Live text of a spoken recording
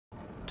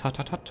Ta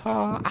ta ta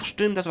ta. Ach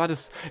stimmt, das war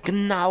das.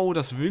 Genau,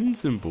 das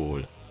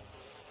Wenn-Symbol.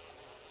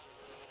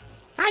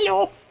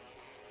 Hallo!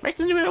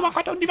 Möchten Sie mir über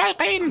Gott und die Welt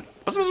reden?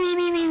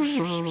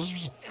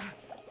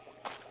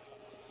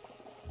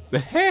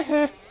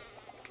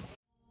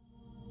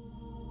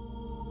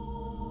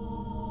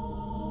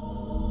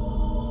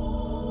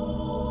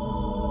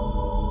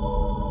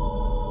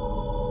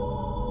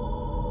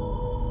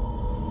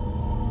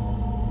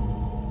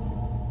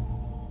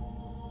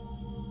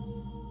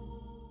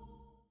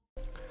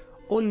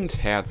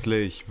 Und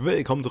herzlich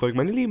willkommen zurück,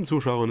 meine lieben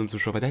Zuschauerinnen und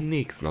Zuschauer, bei der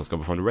nächsten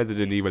Ausgabe von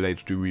Resident Evil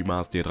HD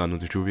Remaster hier dran.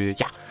 Und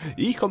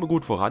ich komme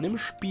gut voran im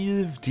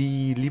Spiel.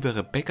 Die liebe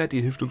Rebecca,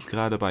 die hilft uns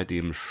gerade bei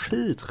dem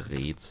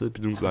Schildrätsel,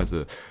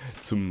 beziehungsweise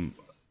sie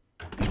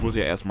muss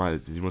erstmal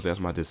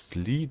das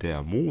Lied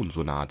der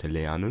Mondsonate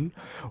lernen,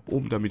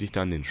 damit ich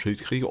dann den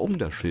Schild kriege, um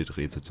das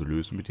Schildrätsel zu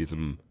lösen mit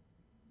diesem...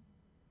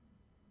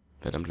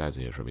 Verdammt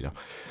leise hier schon wieder.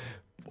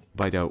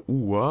 Bei der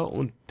Uhr,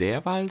 und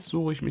derweil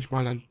suche ich mich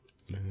mal an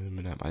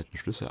mit einem alten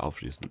Schlüssel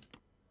aufschließen.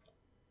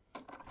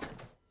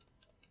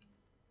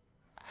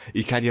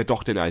 Ich kann ja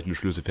doch den alten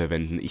Schlüssel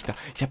verwenden. Ich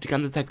habe die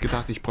ganze Zeit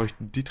gedacht, ich bräuchte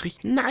einen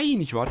Dietrich.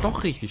 Nein, ich war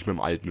doch richtig mit dem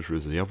alten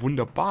Schlüssel. Ja,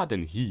 wunderbar,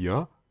 denn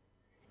hier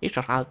ist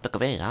das alte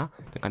Gewehr.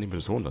 Dann kann ich mir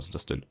das holen. Was ist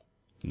das denn?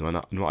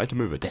 Nur alte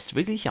Möwe. Das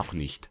will ich auch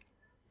nicht.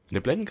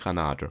 Eine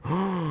Blendengranate.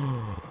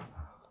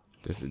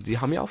 Die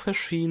haben ja auch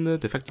verschiedene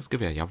defektes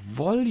Gewehr.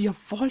 Jawohl,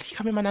 jawohl, ich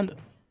kann mir meine...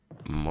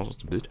 Maus aus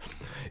dem Bild.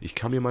 Ich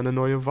kann mir meine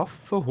neue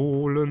Waffe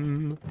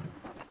holen.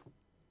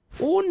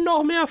 Und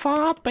noch mehr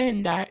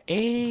Farbbänder.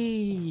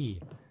 Ey.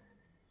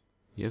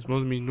 Jetzt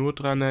muss ich mich nur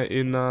dran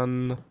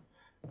erinnern.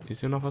 Ist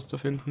hier noch was zu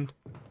finden?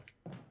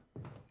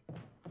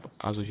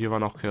 Also hier war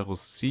noch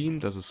Kerosin.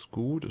 Das ist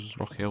gut. Es ist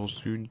noch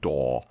Kerosin.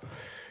 Da.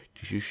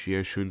 Das ist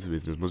hier schön zu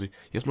wissen.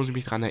 Jetzt muss ich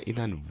mich dran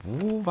erinnern.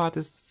 Wo war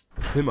das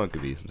Zimmer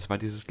gewesen? Das war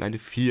dieses kleine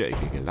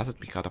Viereckige. Lasst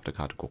mich gerade auf der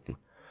Karte gucken.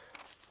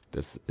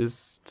 Das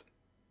ist...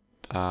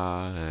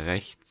 da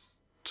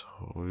rechts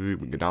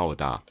drüben, genau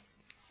da.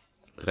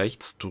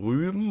 Rechts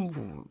drüben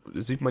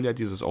sieht man ja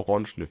dieses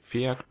orangene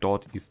Pferd,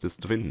 dort ist es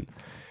drin.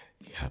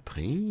 Ja,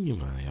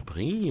 prima, ja,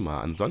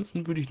 prima.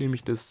 Ansonsten würde ich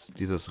nämlich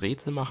dieses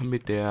Rätsel machen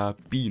mit der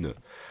Biene,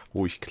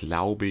 wo ich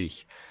glaube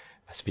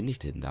was finde ich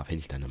denn da? Finde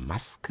ich da eine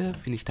Maske?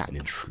 Finde ich da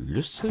einen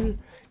Schlüssel?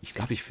 Ich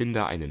glaube, ich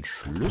finde einen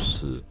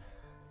Schlüssel.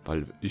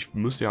 Weil ich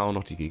muss ja auch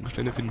noch die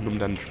Gegenstände finden, um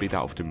dann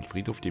später auf dem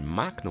Friedhof den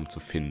Magnum zu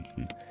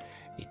finden.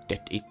 Das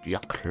ist ja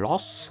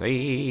klasse.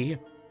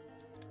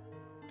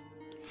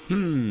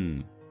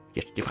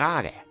 Jetzt die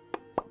Frage.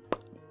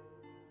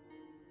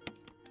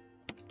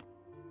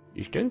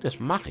 Ich denke, das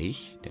mache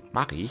ich.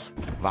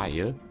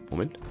 Weil...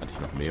 Moment, hatte ich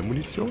noch mehr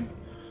Munition?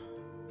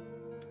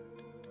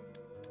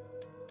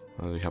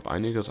 Also ich habe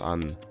einiges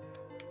an...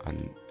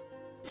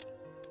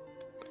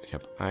 Ich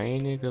habe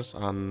einiges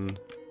an...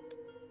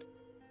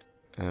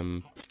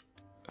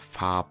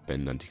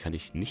 Farbbändern, die kann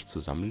ich nicht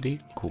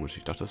zusammenlegen. Komisch,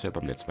 ich dachte, das wäre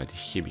beim letzten Mal die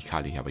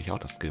Chemikalie. Hier habe ich auch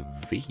das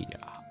Gewehr.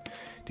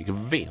 Die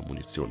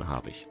Gewehrmunition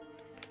habe ich.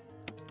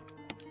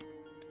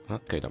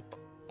 Okay, dann.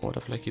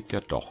 Oder vielleicht geht es ja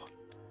doch.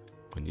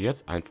 Und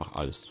jetzt einfach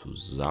alles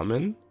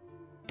zusammen.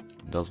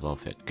 Das war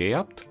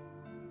verkehrt.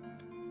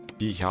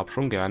 Ich habe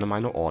schon gerne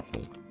meine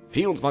Ordnung.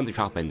 24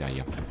 Farbbänder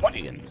hier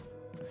vorliegen.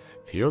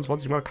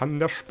 24 Mal kann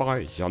der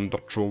speichern.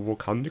 Das Jovo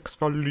kann nichts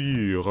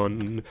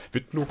verlieren.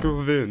 Wird nur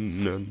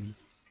gewinnen.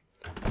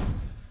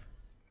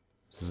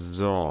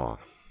 So.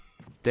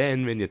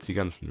 Denn wenn jetzt die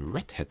ganzen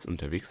Red Hats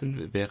unterwegs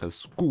sind, wäre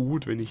es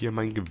gut, wenn ich hier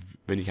ein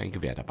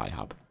Gewehr dabei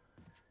habe.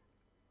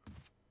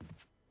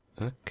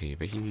 Okay,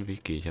 welchen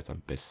Weg gehe ich jetzt am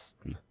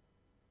besten?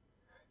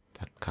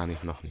 Da kann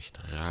ich noch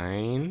nicht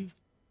rein.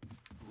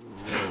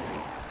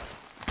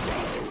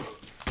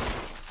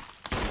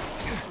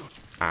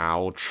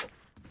 Autsch.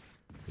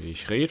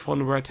 Ich rede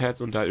von Red Hats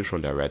und da ist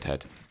schon der Red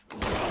Hat.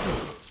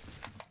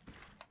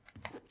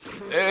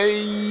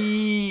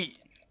 Ey!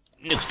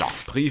 Nix da.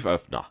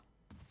 Brieföffner.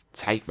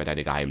 Zeig mir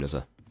deine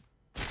Geheimnisse.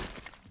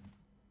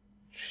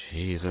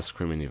 Jesus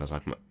Criminy, was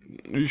sagt man?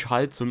 Ich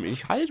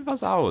halt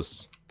was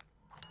aus.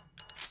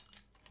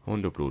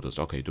 Und du blutest.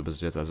 Okay, du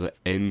bist jetzt also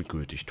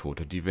endgültig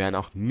tot. Und die werden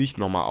auch nicht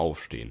nochmal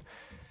aufstehen.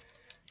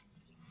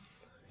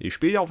 Ich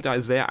spiele auf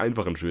der sehr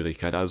einfachen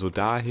Schwierigkeit. Also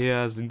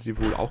daher sind sie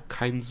wohl auch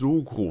kein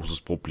so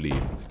großes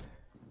Problem.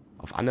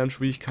 Auf anderen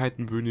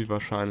Schwierigkeiten würden die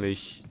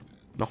wahrscheinlich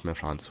noch mehr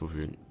Schaden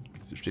zufügen.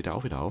 Steht er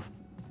auch wieder auf?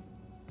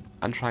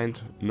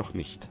 Anscheinend noch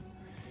nicht.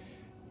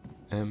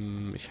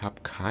 Ich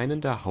habe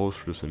keinen der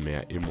Hausschlüssel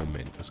mehr im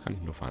Moment. Das kann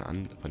ich nur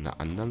von der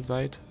anderen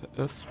Seite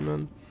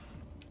öffnen.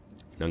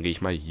 Dann gehe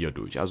ich mal hier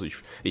durch. Also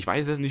ich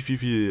weiß jetzt nicht, wie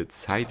viel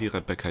Zeit die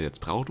Rebecca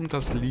jetzt braucht, um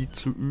das Lied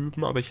zu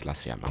üben, aber ich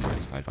lasse ja mal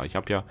nicht einfach. Ich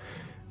habe ja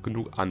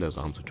genug andere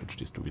Sachen zu tun.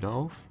 Stehst du wieder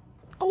auf?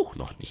 Auch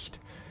noch nicht.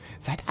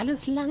 Seid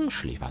alles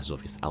Langschläfer,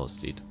 so wie es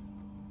aussieht.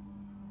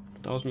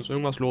 Draußen ist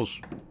irgendwas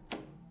los.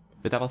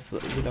 Wird da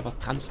was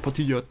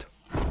transportiert?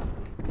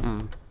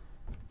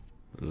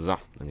 So,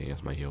 dann gehe ich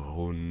erstmal hier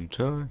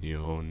runter,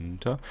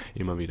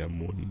 immer wieder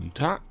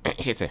munter.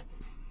 Ich jetzt.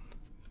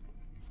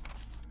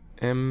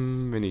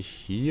 Wenn ich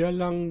hier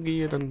lang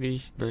gehe, dann gehe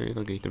ich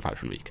den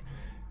falschen Weg.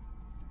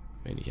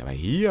 Wenn ich aber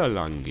hier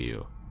lang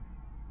gehe,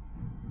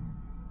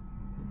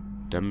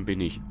 dann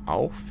bin ich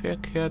auch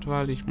verkehrt,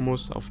 weil ich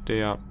muss auf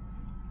der...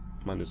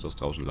 Mann, ist das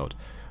draußen laut.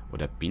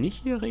 Oder bin ich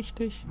hier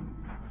richtig?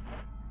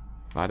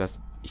 War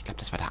das... Ich glaube,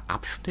 das war der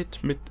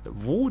Abschnitt mit...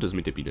 Wo das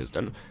mit der Biene ist.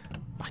 Dann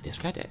mache ich das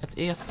vielleicht als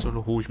erstes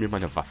oder hole ich mir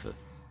meine Waffe.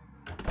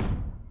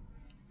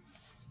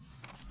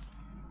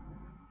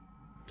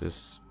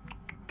 Das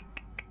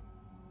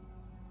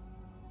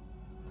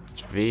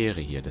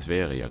wäre hier,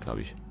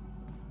 glaube ich.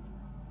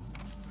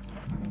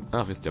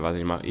 Ach, wisst ihr, was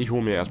ich mache? Ich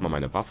hole mir erstmal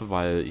meine Waffe,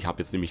 weil ich habe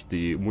jetzt nämlich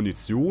die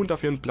Munition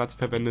dafür einen Platz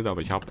verwendet, aber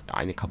ich habe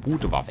eine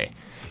kaputte Waffe.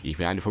 Ich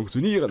will eine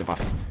funktionierende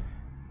Waffe.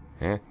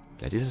 Hä?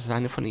 Vielleicht ist es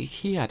eine von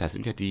Ikea. Da ist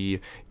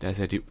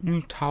ja die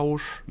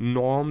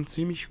Umtauschnorm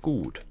ziemlich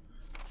gut.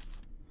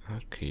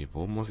 Okay,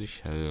 wo muss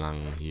ich lang?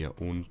 Hier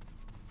unten.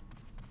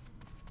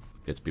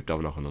 Jetzt bleibt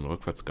aber noch in einem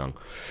Rückwärtsgang.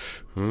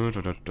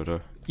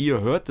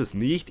 Ihr hört es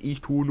nicht. Ich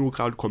tue nur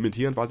gerade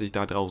kommentieren, was ich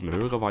da draußen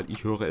höre, weil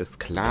ich höre es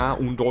klar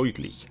und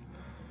deutlich.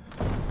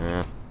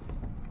 Ja.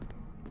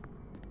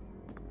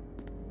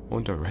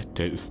 Und der Red,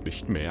 der ist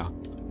nicht mehr.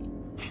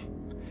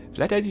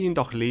 Vielleicht hätte ich ihn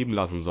doch leben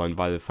lassen sollen,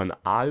 weil von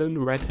allen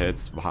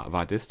Redheads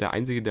war das der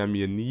einzige, der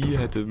mir nie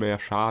hätte mehr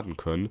schaden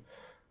können.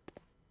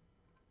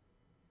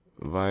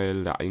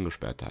 Weil der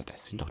eingesperrt hat.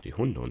 Das sind doch die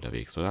Hunde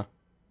unterwegs, oder?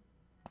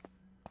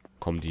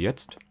 Kommen die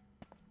jetzt?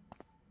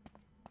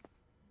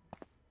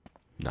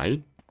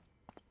 Nein?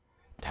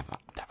 Da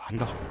waren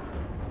doch...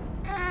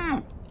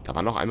 Da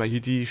war noch einmal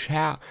hier die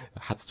Scher...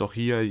 Hat doch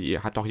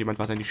jemand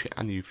was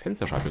an die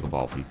Fensterscheibe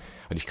geworfen.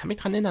 Und ich kann mich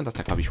dran erinnern, dass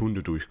da, glaube ich,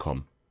 Hunde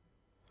durchkommen.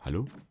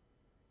 Hallo?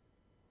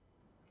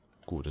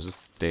 Gut, das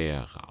ist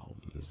der Raum.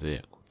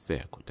 Sehr gut,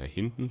 sehr gut. Da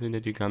hinten sind ja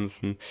die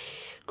ganzen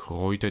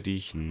Kräuter, die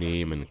ich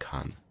nehmen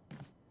kann.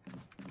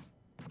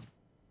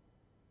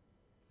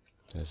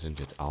 Da sind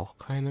jetzt auch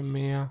keine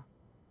mehr.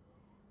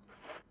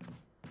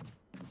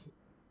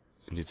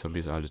 Sind die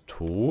Zombies alle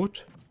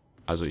tot?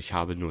 Also ich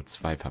habe nur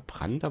 2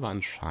 verbrannt, aber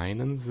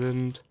anscheinend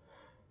sind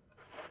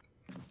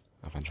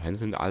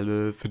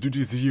alle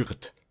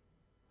verdünnisiert.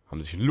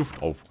 Haben sich in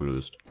Luft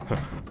aufgelöst.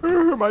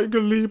 Mein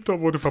Geliebter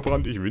wurde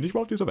verbrannt. Ich will nicht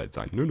mehr auf dieser Welt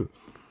sein. Nö, nö.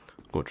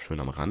 Gut, schön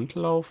am Rand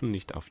laufen,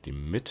 nicht auf die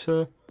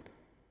Mitte.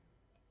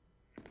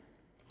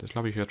 Das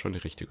glaube ich wird schon die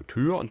richtige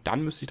Tür. Und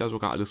dann müsste ich da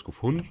sogar alles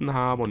gefunden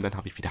haben. Und dann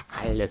habe ich wieder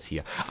alles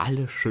hier.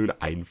 Alles schön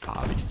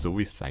einfarbig, so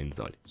wie es sein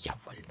soll.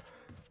 Jawohl.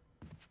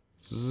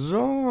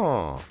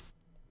 So.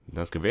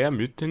 Das Gewehr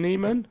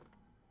mitnehmen.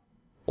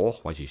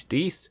 Och, was ist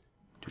dies?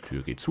 Die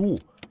Tür geht zu.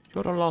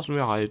 Ja, dann lassen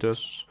wir halt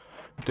das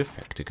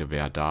defekte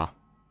Gewehr da.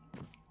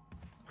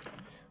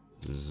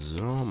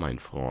 So, mein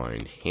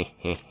Freund.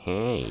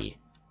 Hehehe.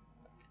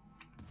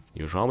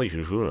 Hier habe ich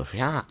ein schönes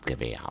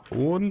Jagdgewehr.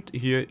 Und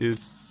hier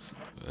ist...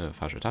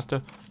 falsche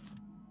Taste.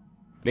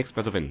 Nichts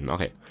mehr zu finden.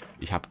 Okay.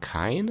 Ich habe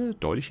keine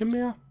Dolche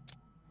mehr.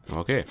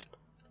 Okay.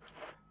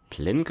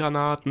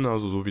 Blendgranaten,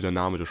 also so wie der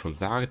Name das schon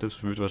sagt,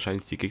 das wird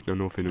wahrscheinlich die Gegner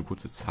nur für eine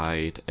kurze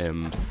Zeit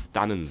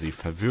stunnen, sie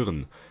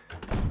verwirren.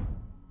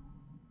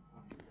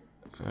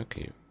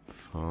 Okay,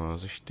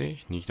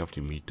 vorsichtig, nicht auf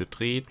die Miete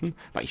treten,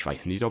 weil ich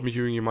weiß nicht, ob mich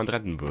irgendjemand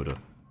retten würde.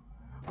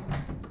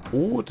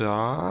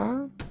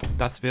 Oder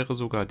das wäre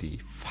sogar die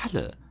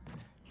Falle.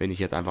 Wenn ich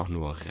jetzt einfach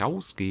nur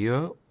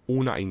rausgehe,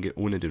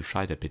 ohne den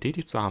Schalter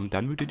betätigt zu haben,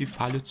 dann würde die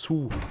Falle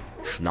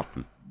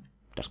zuschnappen.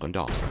 Das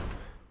könnte auch sein.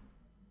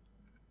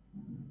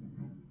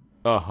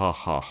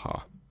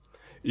 Ahahaha.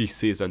 Ich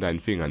sehe es an deinen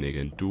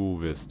Fingernägeln.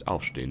 Du wirst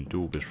aufstehen.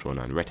 Du bist schon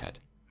ein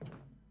Redhead.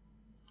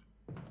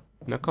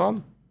 Na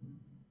komm.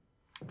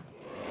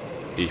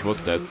 Ich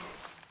wusste es.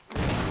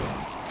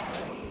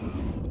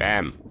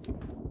 Bam.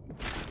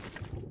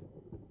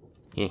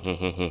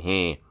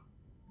 Hehehehe.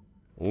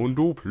 Und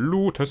du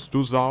blutest,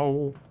 du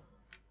Sau.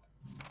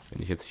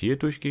 Wenn ich jetzt hier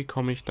durchgehe,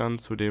 komme ich dann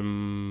zu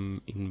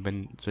dem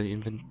zur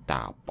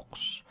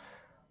Inventarbox.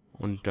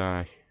 Und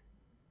der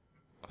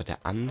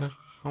andere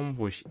Raum,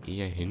 wo ich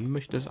eher hin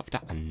möchte, ist auf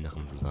der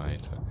anderen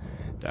Seite.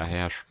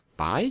 Daher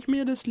spare ich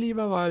mir das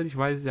lieber, weil ich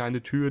weiß ja,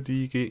 eine Tür,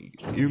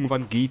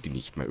 irgendwann geht die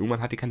nicht mehr.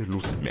 Irgendwann hat die keine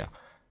Lust mehr.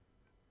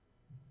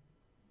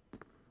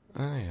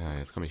 Ah ja,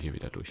 jetzt komme ich hier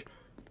wieder durch.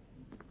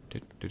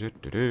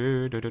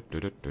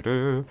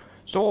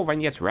 So,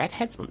 wenn jetzt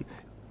Redheads und...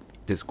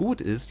 Das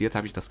Gute ist, jetzt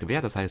habe ich das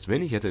Gewehr, das heißt,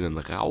 wenn ich jetzt in einen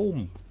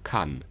Raum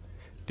kann,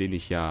 den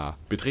ich ja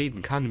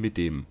betreten kann mit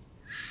dem...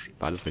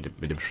 War das mit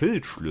dem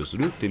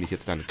Schildschlüssel, den ich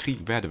jetzt dann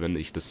kriegen werde, wenn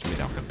ich das mit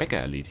der Rebecca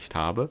erledigt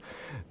habe,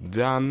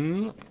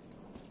 dann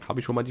habe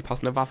ich schon mal die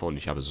passende Waffe und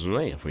ich habe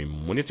sehr viel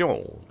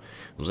Munition.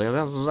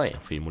 Sehr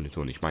viel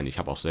Munition. Ich meine, ich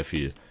habe auch sehr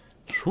viel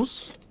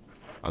Schuss,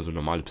 also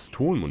normale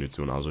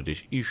Pistolenmunition, also das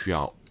ist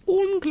ja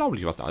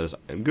unglaublich, was da alles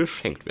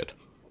geschenkt wird.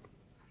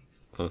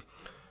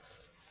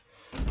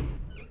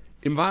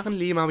 Im wahren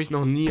Leben habe ich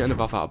noch nie eine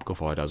Waffe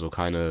abgefeuert, also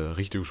keine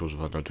richtige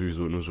Schusswaffe, natürlich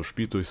nur so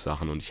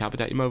Spieldurchsachen. Und ich habe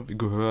da immer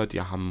gehört, die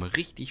haben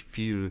richtig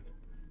viel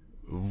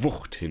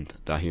Wucht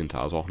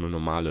dahinter, also auch eine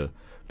normale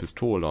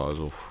Pistole,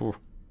 also puh.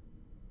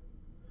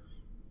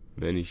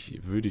 Würde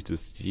ich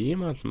das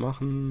jemals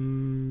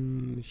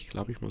machen? Ich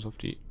glaube, ich muss auf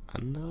die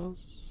andere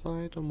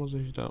Seite. Muss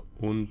ich da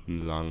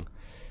unten lang?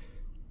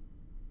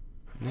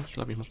 Ne, ich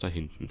glaube, ich muss da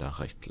hinten, da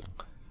rechts lang.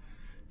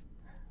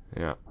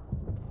 Ja.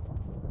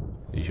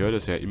 Ich höre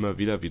das ja immer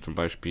wieder, wie zum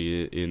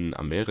Beispiel in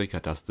Amerika,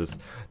 dass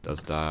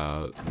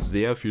da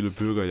sehr viele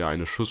Bürger ja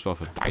eine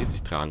Schusswaffe bei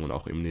sich tragen und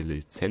auch eben eine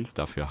Lizenz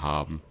dafür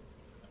haben.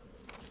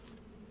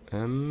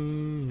 Hier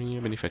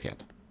bin ich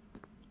verkehrt.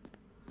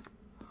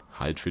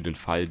 Halt für den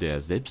Fall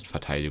der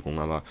Selbstverteidigung,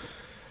 aber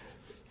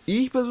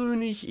ich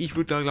persönlich, ich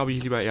würde da glaube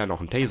ich lieber eher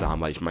noch einen Taser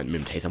haben, weil ich meine, mit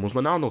dem Taser muss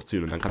man auch noch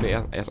zielen und dann kann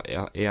er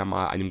eher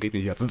mal einem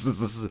Gegner hier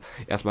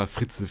erstmal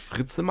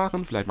Fritze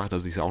machen, vielleicht macht er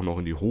sich auch noch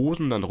in die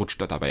Hosen, dann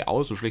rutscht er dabei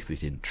aus und schlägt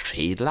sich den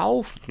Schädel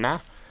auf,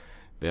 na?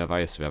 Wer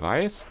weiß,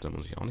 da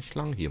muss ich auch nicht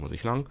lang, hier muss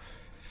ich lang.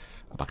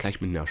 Aber gleich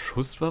mit einer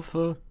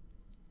Schusswaffe,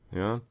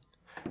 ja,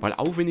 weil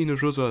auch wenn ich eine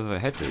Schusswaffe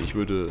hätte, ich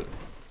würde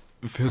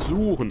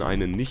versuchen,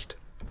 einen nicht...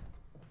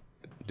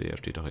 Der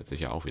steht doch jetzt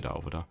sicher auch wieder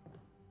auf, oder?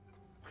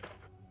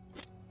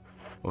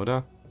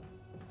 Oder?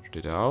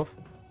 Steht er auf?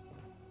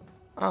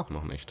 Auch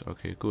noch nicht.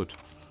 Okay, gut.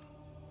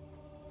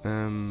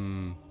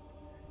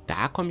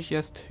 Da komme ich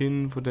erst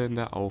hin, wo denn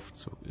der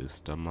Aufzug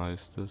ist. Da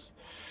meistens.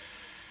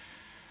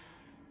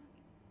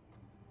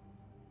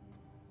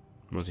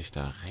 Muss ich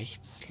da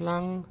rechts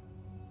lang?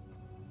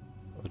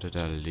 Oder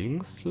da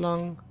links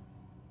lang?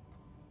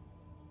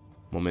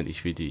 Moment,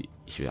 ich will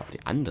auf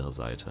die andere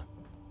Seite.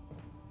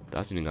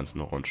 Da sind die ganzen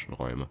orangen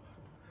Räume.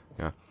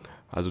 Ja,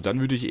 also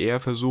dann würde ich eher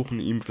versuchen,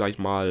 ihm vielleicht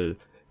mal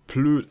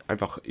blöd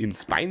einfach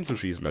ins Bein zu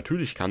schießen.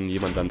 Natürlich kann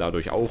jemand dann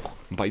dadurch auch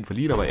ein Bein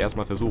verlieren, aber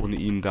erstmal versuchen,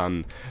 ihn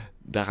dann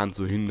daran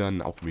zu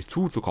hindern, auf mich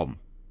zuzukommen.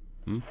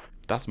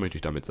 Das möchte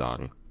ich damit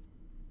sagen.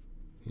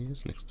 Hier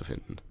ist nichts zu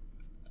finden.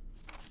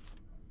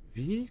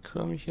 Wie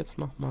komme ich jetzt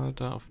nochmal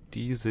da auf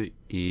diese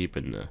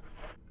Ebene?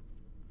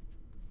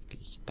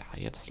 Gehe ich da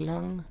jetzt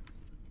lang?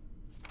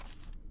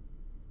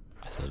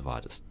 Also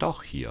war das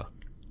doch hier.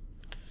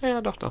 Ja,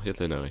 doch,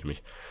 jetzt erinnere ich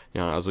mich.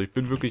 Ja, also ich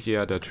bin wirklich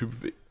eher der Typ,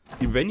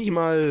 wenn ich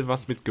mal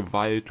was mit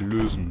Gewalt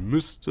lösen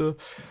müsste,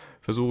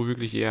 versuche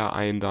wirklich eher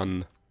einen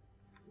dann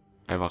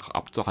einfach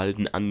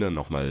abzuhalten, anderen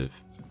nochmal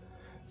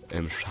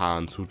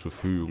Schaden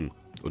zuzufügen.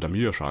 Oder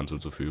mir Schaden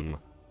zuzufügen.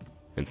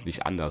 Wenn es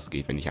nicht anders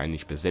geht, wenn ich einen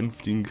nicht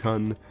besänftigen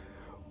kann.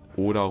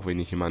 Oder auch wenn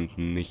ich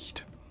jemanden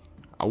nicht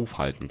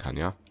aufhalten kann,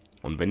 ja.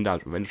 Und wenn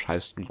es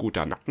heißt ein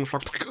guter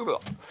Nackenschlag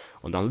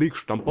und dann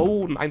liegst du am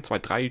Boden, 1, 2,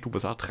 3, du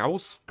bist halt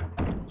raus.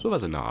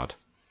 Sowas in der Art.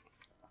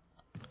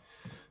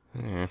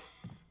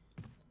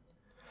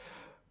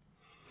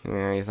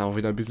 Ja, ist auch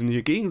wieder ein bisschen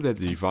hier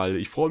gegensätzlich, weil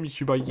ich freue mich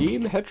über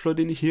jeden Headshot,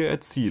 den ich hier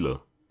erziele.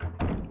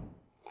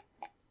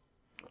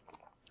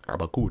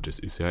 Aber gut, es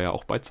ist ja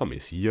auch bei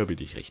Zombies. Hier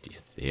bin ich richtig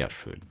sehr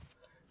schön.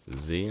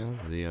 Sehr,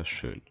 sehr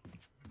schön.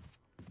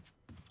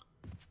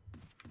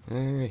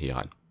 Hier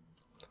rein.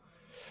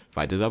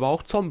 Weil das aber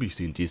auch Zombies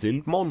sind. Die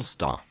sind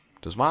Monster.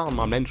 Das waren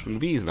mal Menschen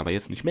und Wesen, aber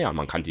jetzt nicht mehr. Und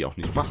man kann die auch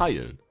nicht mehr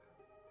heilen.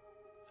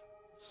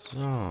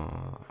 So,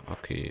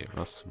 okay.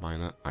 Was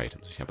meine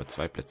Items? Ich habe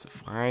 2 Plätze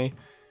frei.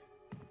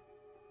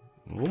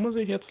 Wo muss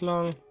ich jetzt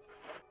lang?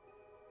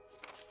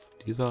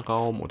 Dieser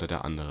Raum oder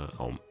der andere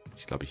Raum?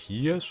 Ich glaube,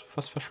 hier ist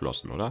fast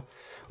verschlossen, oder?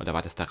 Oder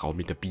war das der Raum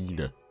mit der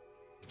Biene?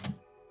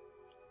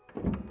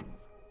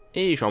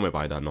 Ich schaue mir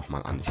beide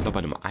nochmal an. Ich glaube,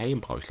 bei dem einen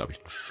brauche ich, glaube ich,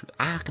 einen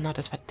Ach, genau,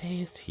 das war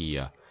das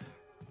hier.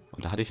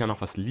 Und da hatte ich ja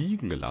noch was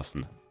liegen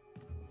gelassen.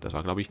 Das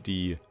war, glaube ich,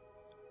 ein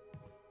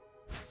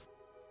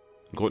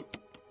Grund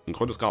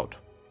ist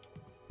Kraut.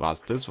 War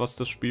es das, was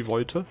das Spiel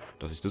wollte?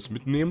 Dass ich das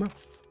mitnehme?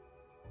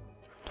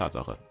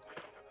 Tatsache.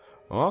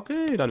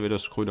 Okay, dann wird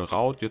das grüne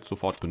Kraut jetzt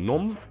sofort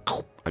genommen.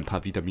 Ein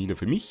paar Vitamine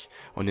für mich.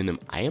 Und in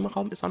einem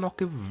Raum ist auch noch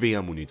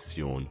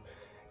Gewehrmunition.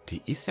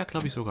 Die ist ja,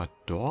 glaube ich, sogar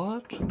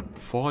dort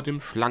vor dem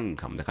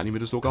Schlangenkamm. Da kann ich mir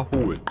das sogar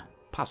holen.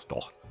 Passt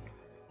doch.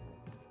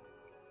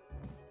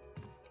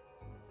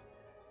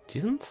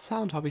 Diesen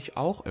Sound habe ich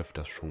auch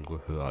öfters schon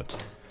gehört.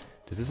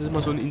 Das ist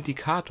immer so ein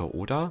Indikator,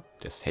 oder?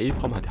 Der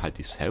Safe-Raum hat halt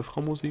die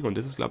Safe-Raum-Musik und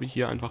das ist, glaube ich,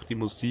 hier einfach die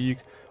Musik.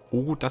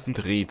 Oh, das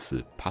sind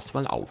Rätsel. Pass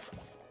mal auf.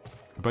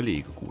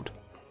 Überlege gut.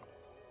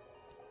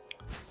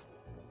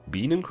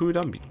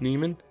 Bienenköder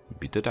mitnehmen?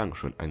 Bitte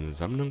Dankeschön. Eine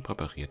Sammlung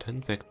präparierter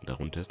Insekten.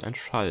 Darunter ist ein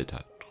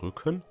Schalter.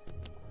 Drücken.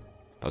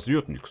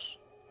 Passiert nichts.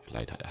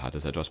 Vielleicht hat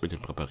es etwas mit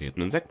den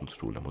präparierten Insekten zu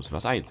tun. Da muss ich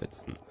was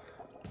einsetzen.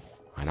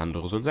 Ein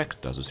anderes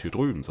Insekt. Das ist hier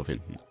drüben zu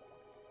finden.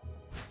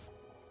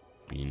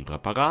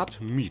 Bienenpräparat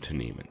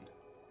mitnehmen.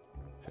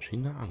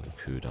 Verschiedene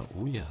Angelköder.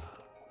 Oh ja.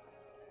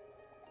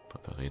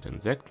 Präparierte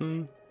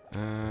Insekten.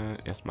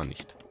 Erstmal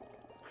nicht.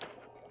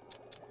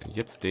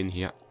 Jetzt den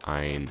hier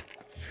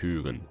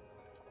einfügen.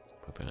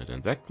 Präparierte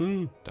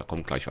Insekten. Da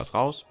kommt gleich was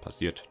raus.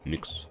 Passiert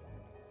nichts.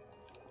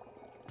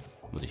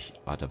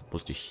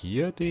 Musste ich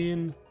hier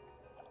den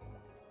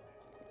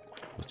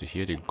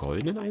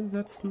goldenen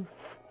einsetzen?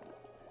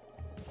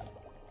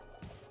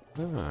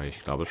 Ah, ich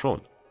glaube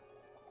schon.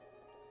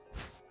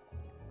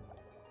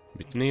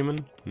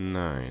 Mitnehmen?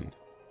 Nein.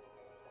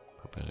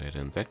 Präparierte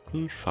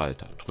Insekten,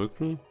 Schalter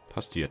drücken,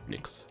 passiert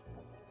nichts.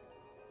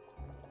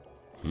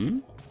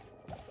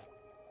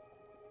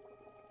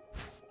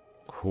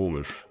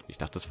 Komisch. Ich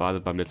dachte, das war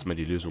beim letzten Mal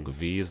die Lösung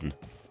gewesen.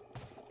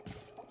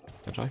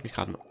 Dann schaue ich mich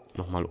gerade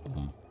nochmal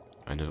um.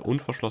 Eine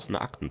unverschlossene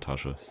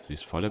Aktentasche. Sie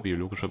ist voller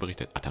biologischer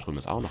Berichte. Ach, da drüben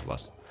ist auch noch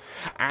was.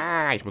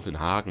 Ah, ich muss den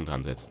Haken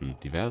dran setzen.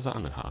 Diverse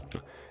Angelhaken.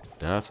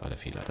 Das war der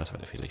Fehler, das war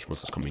der Fehler. Ich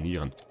muss das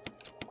kombinieren.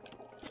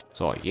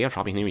 So, jetzt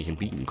habe ich nämlich einen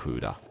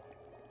Bienenköder.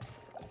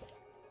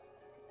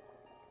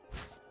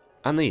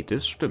 Ah, nee,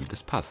 das stimmt,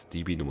 das passt.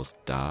 Die Biene muss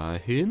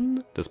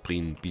dahin. Das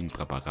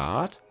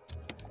Bienenpräparat.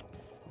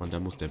 Und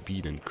dann muss der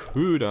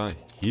Bienenköder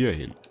hier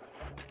hin.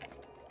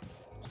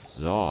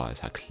 So,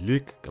 es hat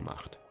Klick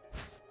gemacht.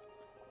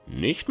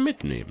 Nicht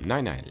mitnehmen.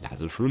 Nein, nein,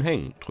 lass es schön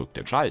hängen. Drück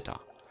den Schalter.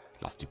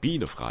 Lass die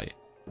Biene frei.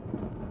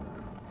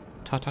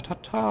 Ta, ta, ta,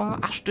 ta.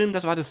 Ach stimmt,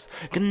 das war das...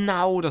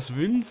 Genau, das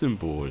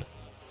Wenn-Symbol.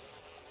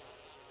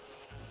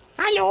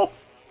 Hallo?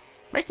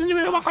 Möchten Sie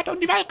mir über Gott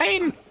und die Welt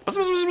reden?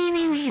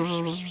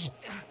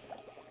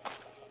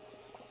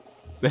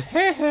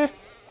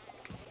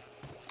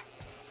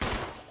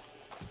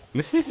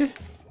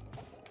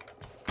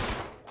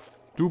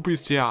 Du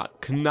bist ja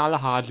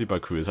knallhart, lieber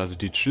Quiz. Also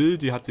die Jill,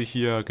 die hat sich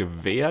hier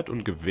gewehrt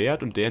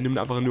und der nimmt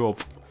einfach nur...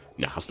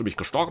 Na, hast du mich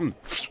gestochen?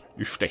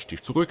 Ich stech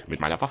dich zurück mit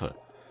meiner Waffe.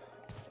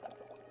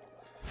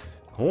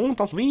 Und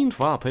das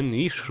Wienwappen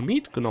ist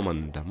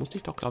mitgenommen. Da musste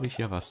ich doch, glaube ich,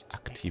 hier was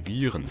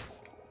aktivieren.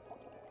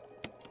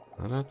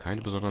 Oder?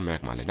 Keine besonderen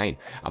Merkmale. Nein,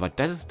 aber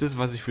das ist das,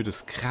 was ich für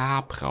das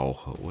Grab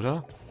brauche,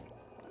 oder?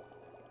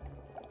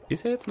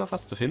 Ist ja jetzt noch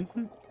was zu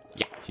finden?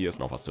 Ja, hier ist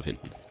noch was zu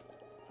finden.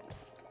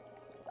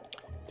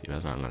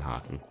 Diverse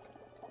Angelhaken.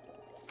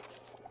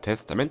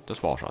 Testament des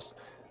Forschers.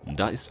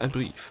 Da ist ein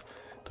Brief.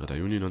 3.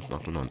 Juni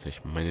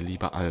 1998. Meine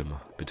liebe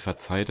Alma, bitte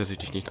verzeih, dass ich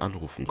dich nicht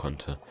anrufen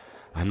konnte.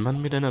 Ein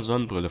Mann mit einer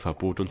Sonnenbrille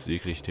verbot uns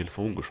jegliche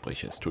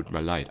Telefongespräche. Es tut mir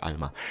leid,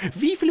 Alma.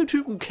 Wie viele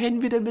Typen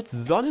kennen wir denn mit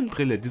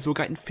Sonnenbrille? Die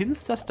sogar in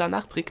finsterster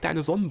Nacht trägt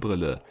eine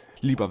Sonnenbrille.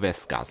 Lieber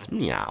Veskas.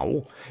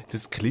 Miau.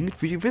 Das klingt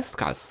wie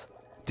Viskas.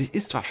 Die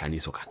isst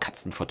wahrscheinlich sogar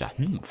Katzenfutter.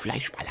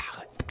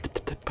 Fleischballare.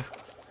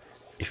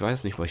 Ich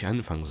weiß nicht, wo ich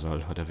anfangen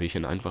soll oder wie ich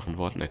in einfachen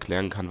Worten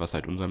erklären kann, was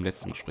seit unserem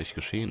letzten Gespräch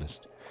geschehen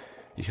ist.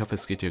 Ich hoffe,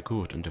 es geht dir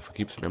gut und du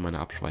vergibst mir meine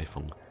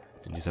Abschweifung.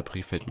 Denn dieser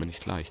Brief fällt mir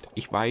nicht leicht.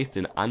 Ich weiß,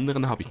 den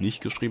anderen habe ich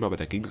nicht geschrieben, aber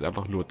da ging es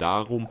einfach nur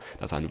darum,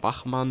 dass ein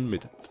Wachmann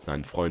mit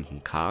seinen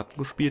Freunden Karten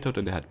gespielt hat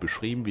und er hat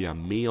beschrieben, wie er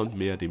mehr und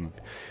mehr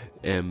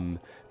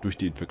durch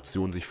die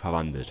Infektion sich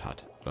verwandelt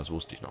hat. Das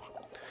wusste ich noch.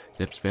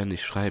 Selbst während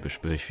ich schreibe,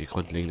 spüre ich, wie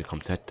grundlegende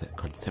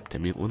Konzepte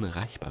mir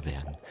unerreichbar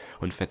werden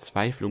und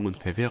Verzweiflung und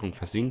Verwirrung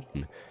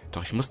versinken.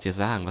 Doch ich muss dir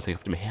sagen, was ich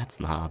auf dem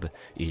Herzen habe,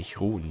 ehe ich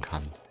ruhen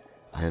kann.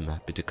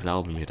 Alma, bitte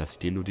glaube mir, dass ich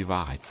dir nur die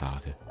Wahrheit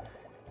sage.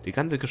 Die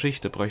ganze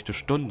Geschichte bräuchte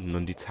Stunden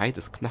und die Zeit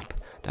ist knapp.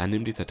 Daher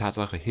nimm diese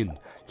Tatsache hin.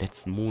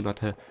 Letzten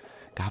Monate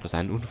gab es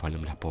einen Unfall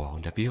im Labor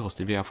und der Virus,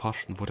 den wir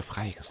erforschten, wurde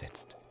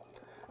freigesetzt.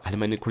 Alle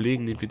meine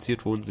Kollegen, die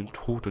infiziert wurden, sind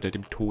tot oder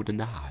dem Tode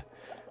nahe.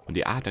 Und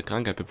die Art der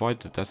Krankheit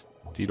bedeutet, dass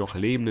die noch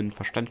Lebenden den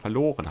Verstand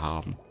verloren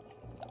haben.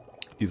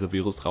 Dieser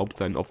Virus raubt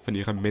seinen Opfern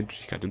ihrer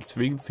Menschlichkeit und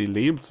zwingt sie,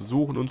 Leben zu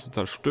suchen und zu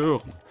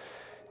zerstören.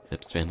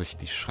 Selbst während ich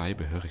dies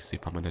schreibe, höre ich sie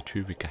vor meiner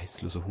Tür wie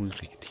geistlose,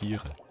 hungrige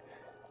Tiere.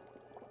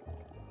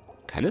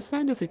 Kann es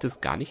sein, dass ich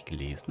das gar nicht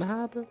gelesen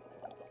habe?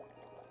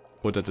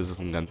 Oder dass es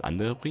ein ganz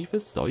anderer Brief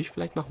ist? Soll ich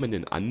vielleicht nochmal in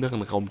den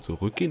anderen Raum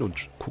zurückgehen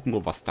und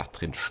gucken, was da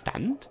drin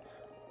stand?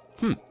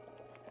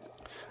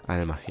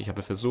 Alma, ich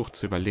habe versucht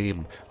zu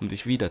überleben, um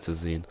dich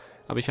wiederzusehen.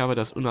 Aber ich habe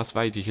das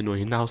Unausweichliche nur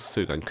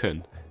hinauszögern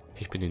können.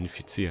 Ich bin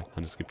infiziert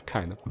und es gibt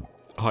keine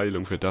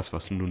Heilung für das,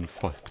 was nun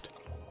folgt.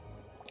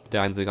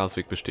 Der einzige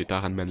Ausweg besteht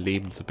darin, mein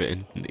Leben zu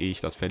beenden, ehe ich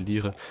das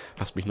verliere,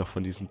 was mich noch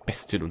von diesen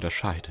Bestien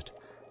unterscheidet.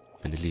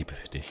 Meine Liebe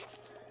für dich.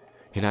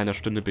 In einer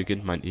Stunde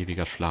beginnt mein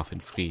ewiger Schlaf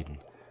in Frieden.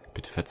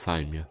 Bitte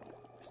verzeih mir.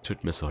 Es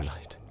tut mir so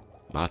leid.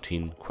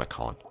 Martin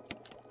Quackhorn.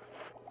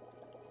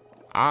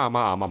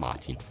 Armer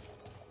Martin.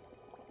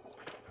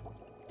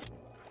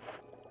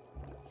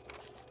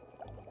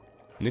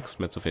 Nichts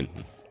mehr zu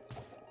finden.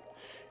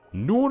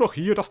 Nur noch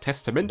hier das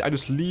Testament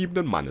eines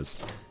liebenden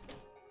Mannes.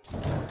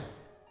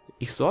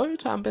 Ich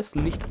sollte am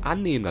besten nicht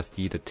annehmen, dass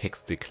jede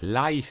Texte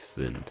gleich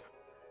sind.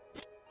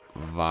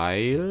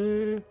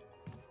 Weil...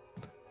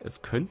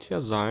 Es könnte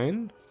ja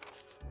sein...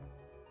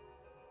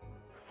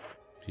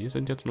 Hier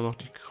sind jetzt nur noch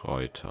die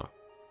Kräuter.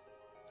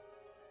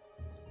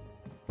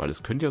 Weil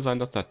es könnte ja sein,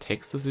 dass da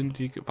Texte sind,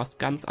 die was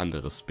ganz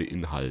anderes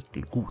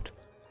beinhalten. Gut.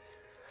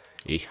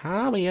 Ich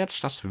habe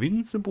jetzt das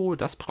Wenn-Symbol.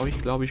 Das brauche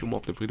ich, glaube ich, um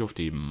auf dem Friedhof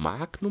die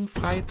Magnum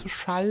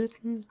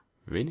freizuschalten.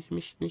 Wenn ich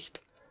mich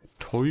nicht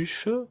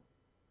täusche.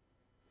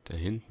 Da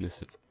hinten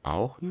ist jetzt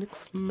auch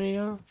nichts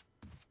mehr.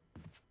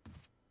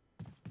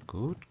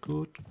 Gut.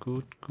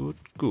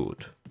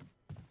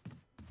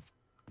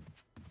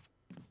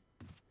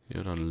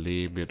 Ja, dann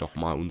legen wir doch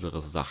mal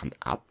unsere Sachen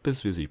ab,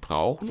 bis wir sie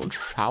brauchen. Und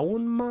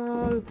schauen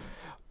mal,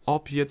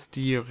 ob jetzt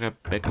die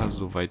Rebecca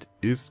soweit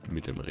ist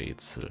mit dem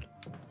Rätsel.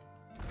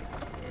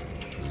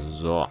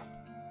 So.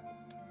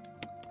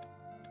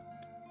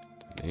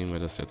 Dann legen wir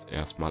das jetzt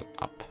erstmal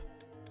ab.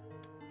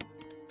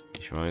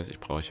 Ich weiß, ich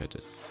brauche ja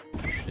das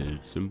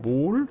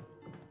Schildsymbol.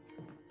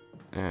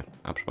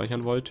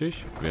 Abspeichern wollte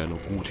ich. Wäre eine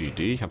gute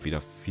Idee. Ich habe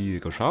wieder viel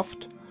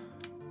geschafft.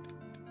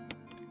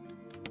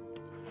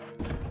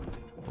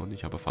 Und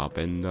ich habe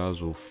Farbbänder,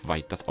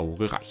 soweit das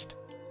Auge reicht.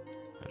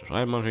 Eine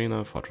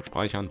Schreibmaschine, Fortschritt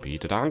speichern,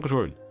 bitte,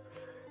 Dankeschön.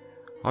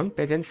 Und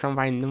wir sind schon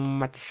bei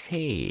Nummer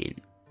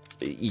 10.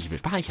 Ich will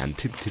speichern.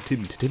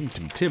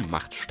 Tim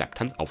macht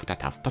Stepptanz auf der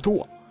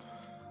Tastatur.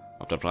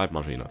 Auf der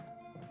Schreibmaschine.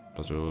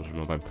 Das ist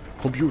nur beim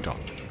Computer.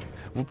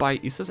 Wobei,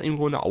 ist das im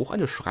Grunde auch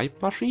eine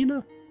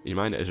Schreibmaschine? Ich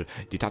meine,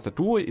 die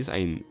Tastatur ist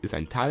ein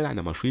Teil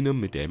einer Maschine,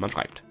 mit der man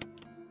schreibt.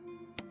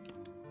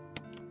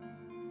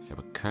 Ich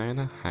habe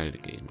keine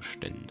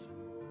Haltegegenstände.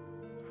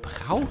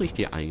 Brauche ich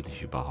die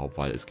eigentlich überhaupt?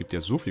 Weil es gibt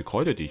ja so viele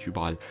Kräuter, die ich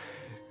überall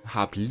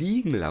habe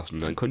liegen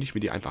lassen. Dann könnte ich mir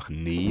die einfach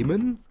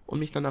nehmen und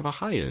mich dann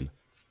einfach heilen.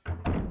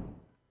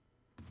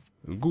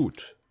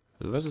 Gut.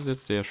 Was ist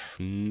jetzt der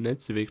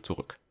schnellste Weg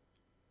zurück?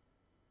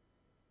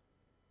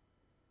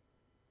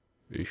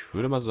 Ich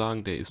würde mal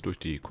sagen, der ist durch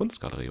die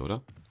Kunstgalerie,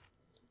 oder?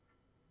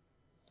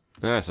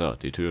 Ja, so,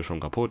 die Tür ist schon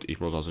kaputt.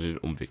 Ich muss also den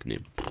Umweg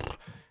nehmen. Pff,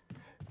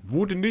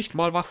 wurde nicht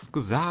mal was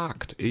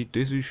gesagt. Ey,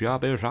 das ist ja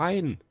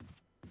bescheiden.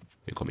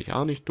 Hier komme ich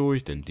auch nicht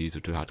durch, denn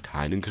diese Tür hat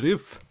keinen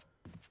Griff.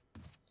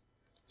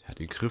 Sie hat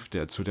den Griff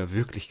zu der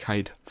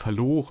Wirklichkeit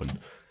verloren.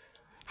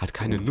 Hat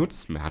keinen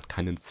Nutzen mehr, hat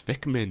keinen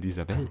Zweck mehr in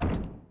dieser Welt.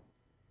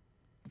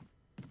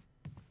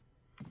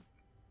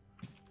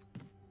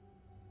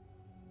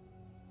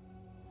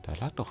 Da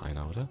lag doch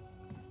einer, oder?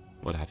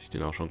 Oder hatte ich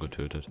den auch schon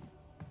getötet?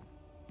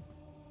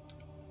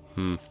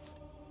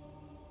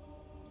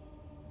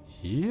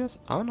 Hier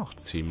ist auch noch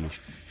ziemlich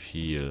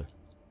viel.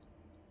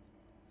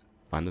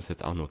 Waren das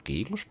jetzt auch nur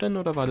Gegenstände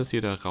oder war das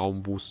hier der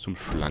Raum, wo es zum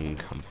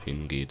Schlangenkampf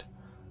hingeht?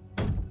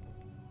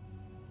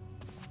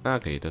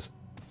 Okay, das...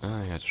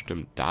 Ah ja, das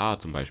stimmt. Da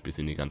zum Beispiel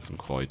sind die ganzen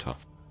Kräuter.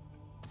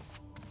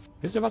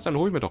 Wisst ihr was? Dann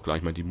hole ich mir doch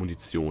gleich mal die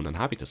Munition. Dann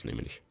habe ich das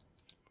nämlich.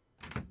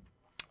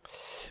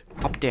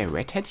 Ob der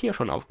Red Hat hier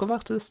schon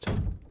aufgewacht ist?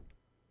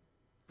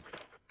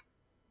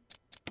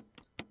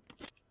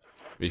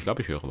 Ich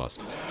glaube, ich höre was.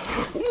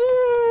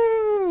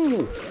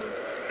 Nimm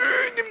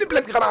die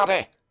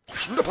Blendgranate!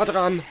 Schnupper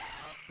dran!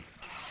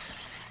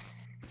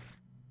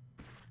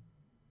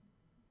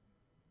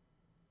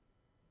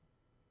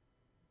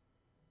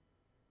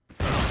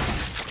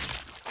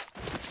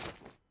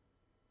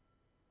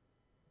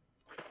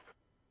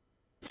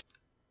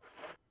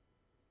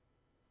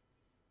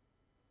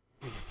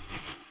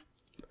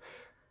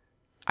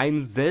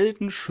 Ein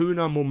selten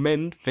schöner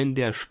Moment, wenn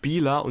der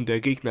Spieler und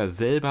der Gegner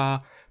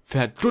selber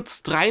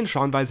verdutzt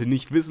reinschauen, weil sie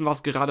nicht wissen,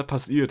 was gerade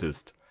passiert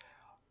ist.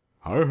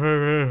 Oh,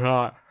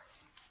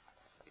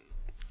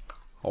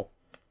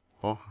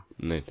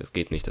 nee, das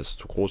geht nicht, das ist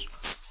zu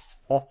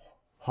groß.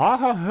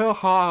 Hat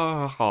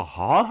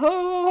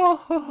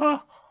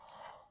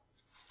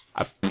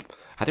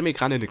er mir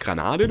gerade eine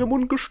Granate in den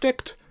Mund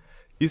gesteckt?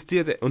 Die ist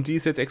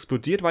jetzt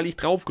explodiert, weil ich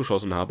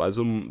draufgeschossen habe.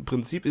 Also im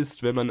Prinzip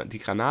ist, wenn man die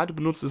Granate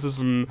benutzt, ist es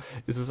ein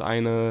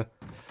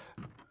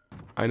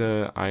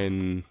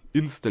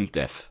Instant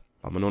Death.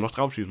 Weil man nur noch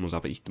draufschießen muss.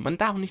 Aber man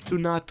darf nicht zu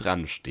nah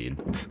dran stehen.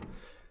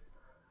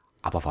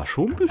 Aber war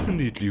schon ein bisschen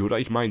niedlich, oder?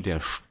 Ich meine, der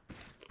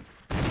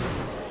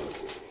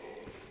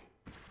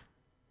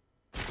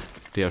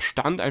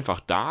stand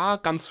einfach da,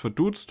 ganz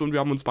verdutzt, und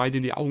wir haben uns beide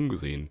in die Augen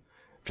gesehen.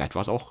 Vielleicht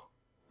war es auch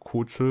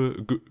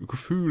kurze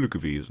Gefühle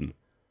gewesen.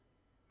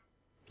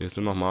 Stehst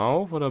du nochmal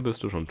auf, oder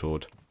bist du schon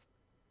tot?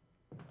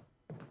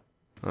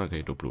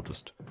 Okay, du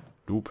blutest.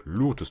 Du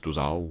blutest, du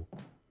Sau.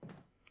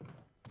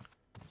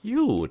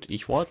 Gut,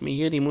 ich wollte mir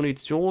hier die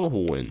Munition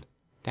holen.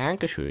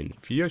 Dankeschön.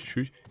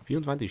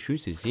 24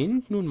 Schüsse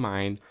sind nun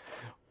mein.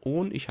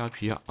 Und ich habe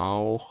hier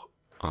auch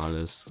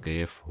alles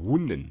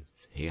gefunden.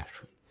 Sehr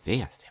schön.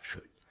 Sehr, sehr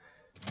schön.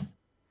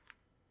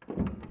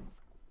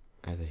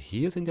 Also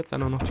hier sind jetzt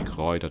dann auch noch die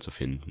Kräuter zu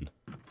finden.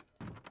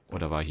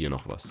 Oder war hier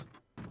noch was?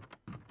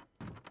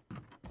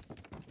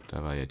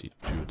 Da war ja die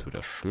Tür zu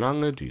der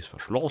Schlange, die ist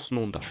verschlossen,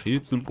 und das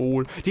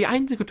Schildsymbol. Die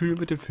einzige Tür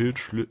mit dem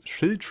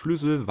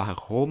Schildschlüssel,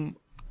 warum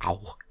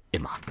auch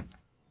immer.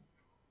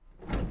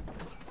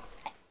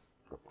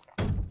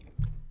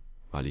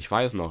 Weil ich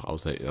weiß noch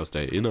aus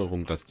der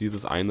Erinnerung, dass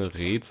dieses eine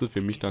Rätsel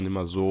für mich dann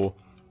immer so...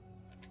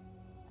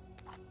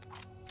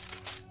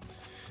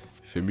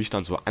 Für mich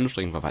dann so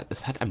anstrengend war, weil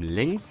es hat am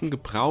längsten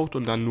gebraucht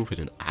und dann nur für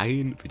die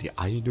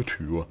eine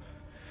Tür.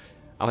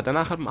 Aber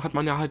danach hat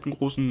man ja halt einen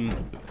großen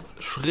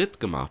Schritt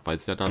gemacht, weil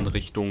es ja dann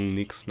Richtung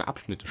nächsten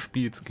Abschnitt des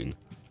Spiels ging.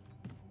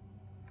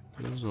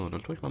 So,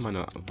 dann tue ich mal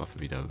meine Waffe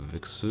wieder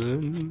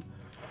wechseln.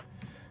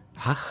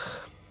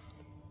 Ach.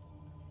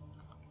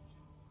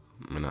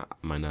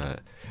 Meine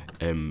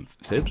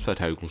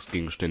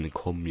Selbstverteidigungsgegenstände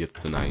kommen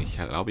jetzt eigentlich. Ich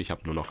glaube, ich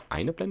habe nur noch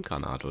eine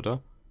Blendgranate,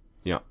 oder?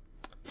 Ja.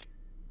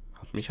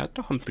 Hat mich halt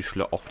doch ein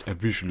bisschen oft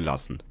erwischen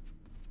lassen.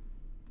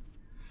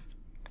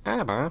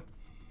 Aber.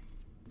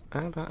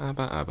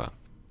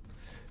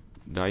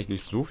 Da ich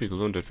nicht so viel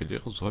Gesundheit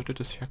verliere, sollte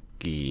das ja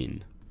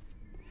gehen.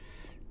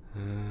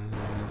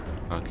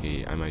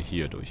 Okay, einmal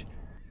hier durch.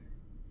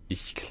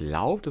 Ich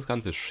glaube, das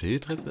ganze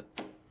Schildrätsel...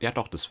 Ja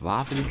doch, das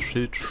war für den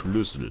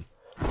Schildschlüssel.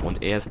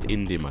 Und erst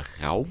in dem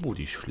Raum, wo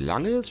die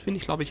Schlange ist, finde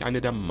ich, glaube ich,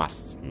 eine der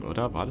Masken,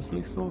 oder? War das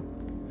nicht so?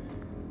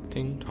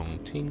 Ting,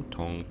 tong, ting,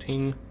 tong,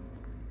 ting.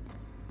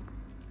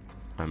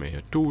 Einmal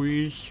hier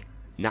durch.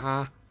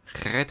 Na,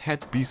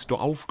 Redhead, bist du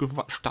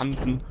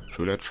aufgestanden?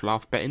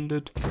 Schönheitsschlaf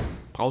beendet.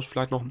 Brauchst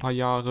vielleicht noch ein paar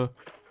Jahre.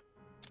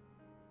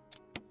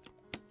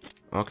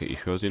 Okay,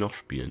 ich höre sie noch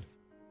spielen.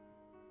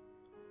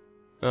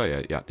 Ah,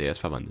 ja, ja, der ist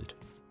verwandelt.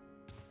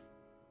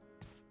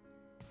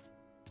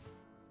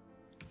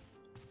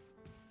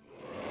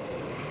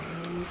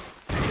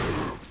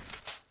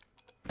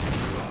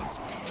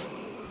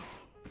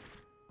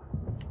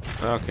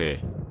 Okay.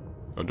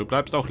 Und du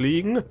bleibst auch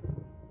liegen?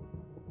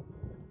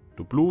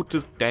 Du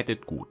blutest, das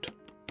ist gut.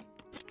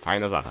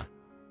 Feine Sache.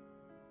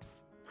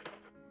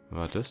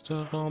 War das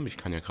der Raum? Ich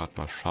kann ja gerade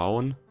mal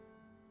schauen.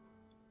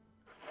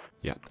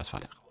 Ja, das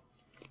war der Raum.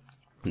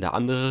 Und der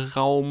andere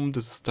Raum,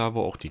 das ist da,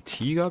 wo auch die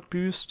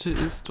Tigerbüste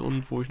ist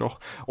und wo ich noch...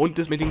 Und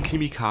das mit den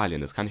Chemikalien,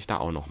 das kann ich da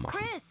auch noch machen.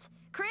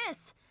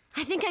 Chris,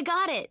 I think I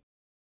got it.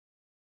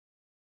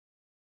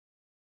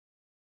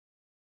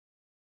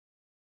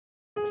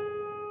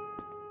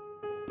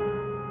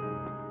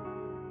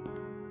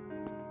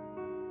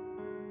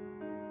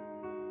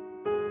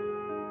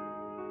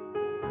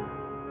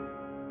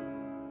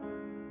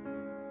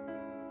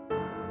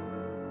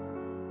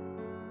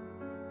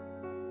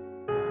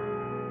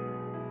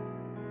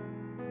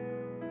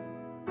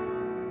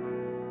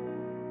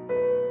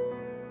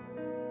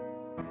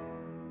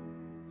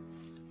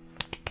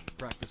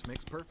 Practice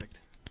makes perfect.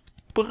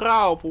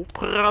 Bravo,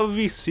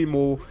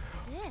 bravissimo.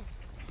 This.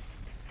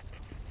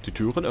 Die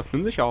Türen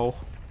öffnen sich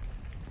auch.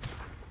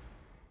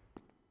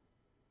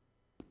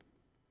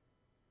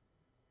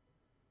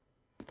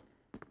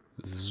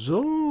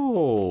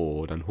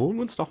 So, dann holen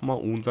wir uns doch mal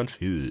unseren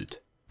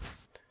Schild.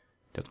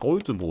 Das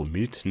Goldsymbol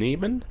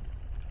mitnehmen.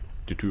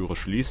 Die Türe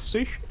schließt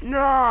sich.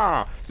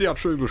 Ja, sie hat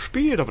schön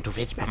gespielt, aber du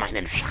willst mir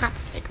meinen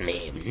Schatz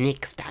wegnehmen.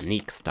 Nix da,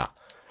 nix da.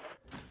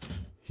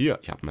 Hier,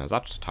 ich habe ein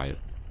Ersatzteil.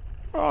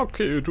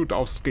 Okay, du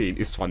darfst gehen.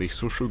 Ist zwar nicht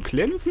so schön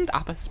glänzend,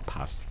 aber es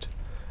passt.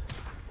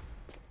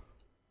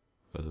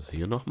 Was ist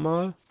hier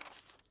nochmal?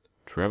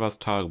 Trevors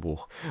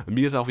Tagebuch.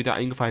 Mir ist auch wieder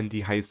eingefallen,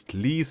 die heißt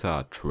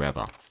Lisa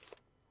Trevor.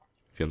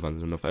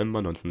 24. November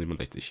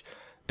 1967.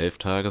 11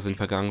 Tage sind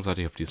vergangen, seit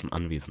ich auf diesem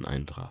Anwesen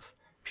eintraf.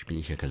 Wie bin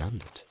ich hier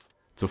gelandet?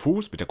 Zu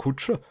Fuß, mit der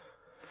Kutsche?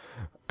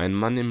 Ein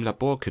Mann im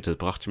Laborkittel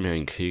brachte mir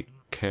ein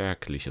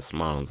kärgliches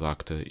Mahl und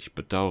sagte, ich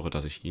bedauere,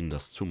 dass ich Ihnen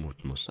das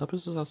zumuten muss, aber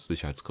es ist aus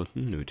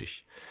Sicherheitsgründen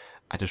nötig.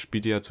 Das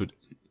spielte ja zu...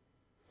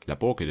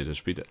 Laborkittel, das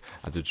spielte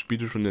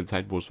schon in der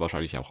Zeit, wo es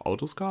wahrscheinlich auch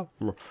Autos gab.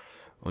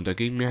 Und da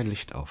ging mir ein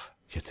Licht auf.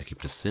 Jetzt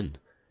ergibt es Sinn.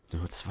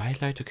 Nur 2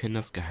 Leute kennen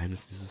das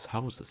Geheimnis dieses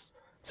Hauses.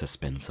 Sir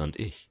Spencer und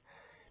ich.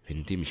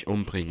 Wenn die mich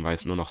umbringen,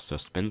 weiß nur noch Sir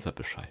Spencer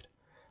Bescheid.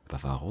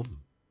 Aber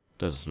warum?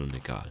 Das ist nun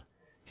egal.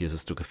 Hier ist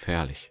es zu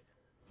gefährlich.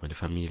 Meine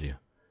Familie.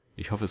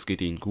 Ich hoffe, es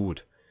geht Ihnen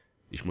gut.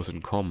 Ich muss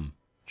entkommen.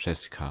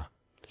 Jessica,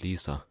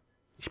 Lisa,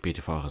 ich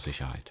bete für eure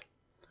Sicherheit.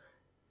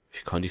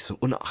 Wie konnte ich so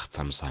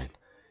unachtsam sein?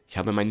 Ich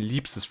habe mein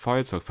liebstes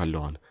Feuerzeug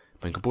verloren.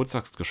 Mein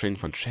Geburtstagsgeschenk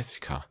von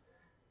Jessica.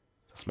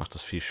 Das macht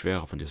es viel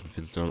schwerer, von diesem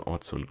finsteren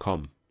Ort zu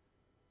entkommen.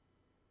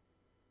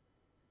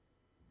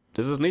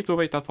 Das ist nicht so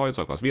wie das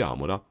Feuerzeug, was wir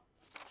haben, oder?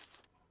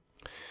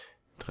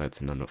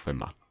 13.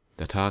 November.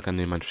 Der Tag, an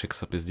dem mein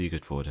Schicksal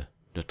besiegelt wurde.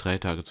 Nur 3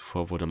 Tage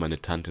zuvor wurde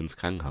meine Tante ins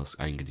Krankenhaus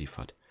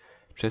eingeliefert.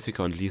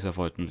 Jessica und Lisa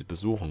wollten sie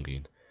besuchen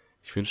gehen.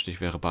 Ich wünschte,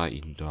 ich wäre bei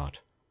ihnen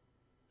dort.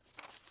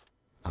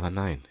 Aber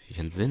nein, ich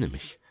entsinne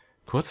mich.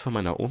 Kurz vor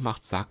meiner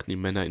Ohnmacht sagten die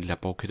Männer in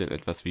Laborkitteln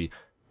etwas wie,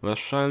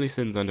 wahrscheinlich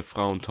sind seine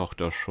Frau und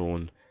Tochter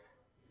schon...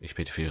 Ich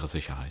bete für ihre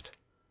Sicherheit.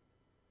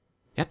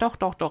 Ja,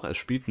 doch, es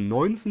spielt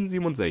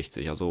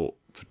 1967, also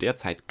zu der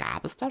Zeit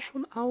gab es da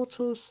schon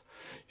Autos?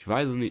 Ich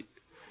weiß es nicht.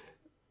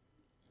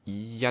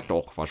 Ja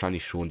doch,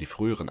 wahrscheinlich schon die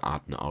früheren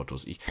Arten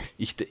Autos.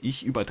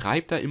 Ich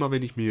übertreibe da immer,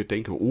 wenn ich mir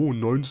denke, oh,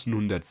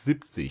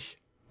 1970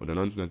 oder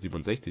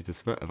 1967,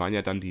 das waren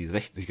ja dann die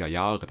 60er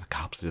Jahre, da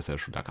gab es das ja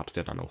schon, da gab es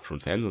ja dann auch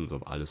schon Fernsehen und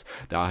so alles.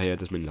 Daher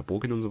das mit den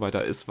Laborkitteln und so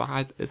weiter, es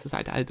ist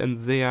halt ein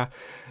sehr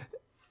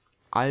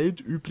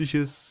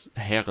altübliches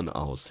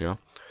Herrenhaus, ja.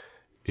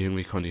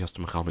 Irgendwie konnte ich aus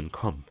dem Raum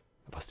entkommen,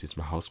 aber aus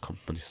diesem Haus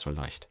kommt man nicht so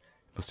leicht.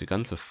 Ich muss die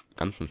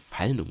ganzen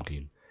Fallen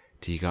umgehen.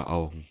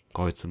 Tigeraugen,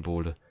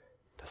 Goldsymbole,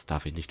 das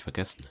darf ich nicht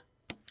vergessen.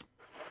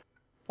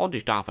 Und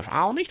ich darf es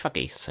auch nicht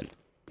vergessen.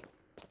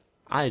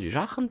 All die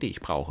Sachen, die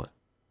ich brauche.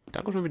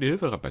 Dankeschön für die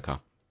Hilfe,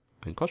 Rebecca.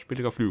 Ein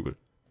kostspieliger Flügel.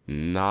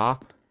 Na?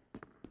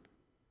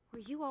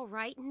 Were you all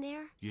right in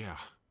there? Yeah.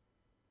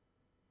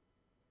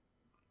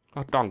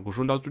 Ach, danke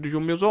schön, dass du dich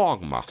um mir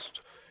Sorgen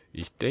machst.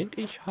 Ich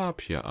denke, ich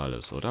habe hier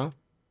alles, oder?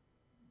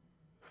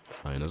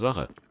 Feine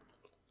Sache.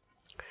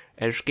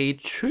 Es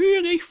geht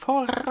zügig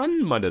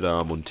voran, meine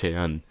Damen und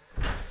Herren.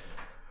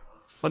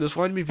 Und es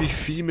freut mich, wie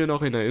viel mir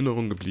noch in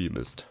Erinnerung geblieben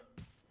ist.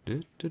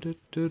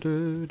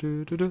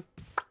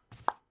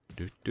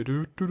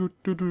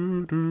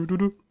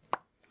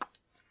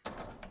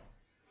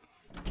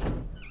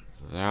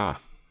 So.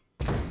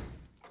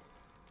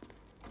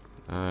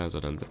 Also,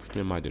 dann setzen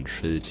wir mal den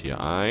Schild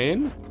hier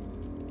ein.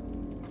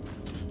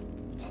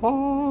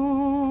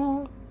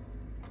 Oh.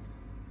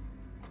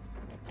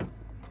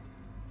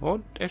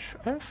 Und es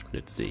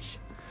öffnet sich.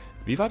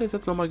 Wie war das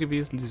jetzt nochmal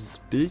gewesen? Dieses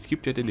Bild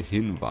gibt ja den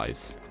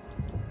Hinweis.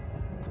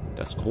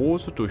 Das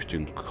große durch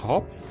den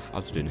Kopf,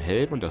 also den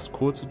Helm, und das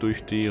kurze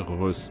durch die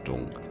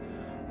Rüstung.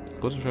 Das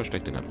kurze Schwert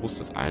steckt in der Brust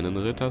des einen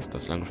Ritters,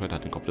 das lange Schwert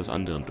hat den Kopf des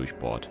anderen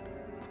durchbohrt.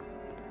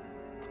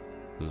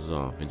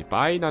 So, wenn die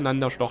beiden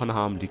einander stochen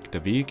haben, liegt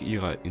der Weg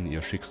in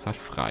ihr Schicksal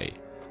frei.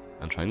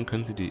 Anscheinend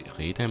können sie die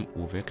Räder im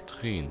Uhrwerk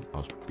drehen.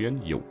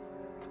 Ausprobieren? Jo.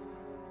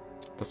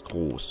 Das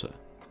große.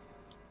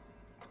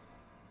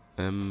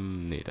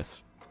 Nee,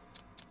 das...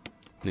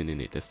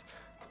 Nee, das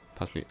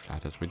passt nicht. Vielleicht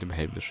hat das mit dem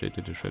Helm, des Schild,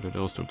 dem Schwert und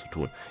der Rüstung zu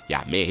tun.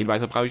 Ja, mehr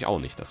Hinweise brauche ich auch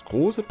nicht. Das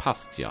große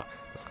passt ja.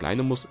 Das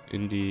kleine muss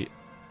in die...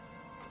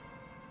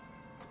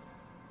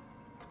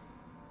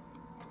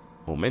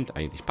 Moment,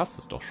 eigentlich passt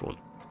es doch schon.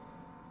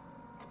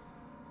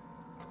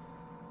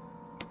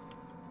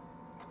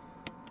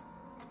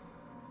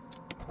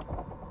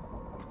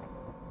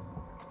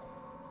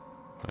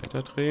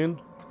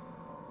 Weiterdrehen.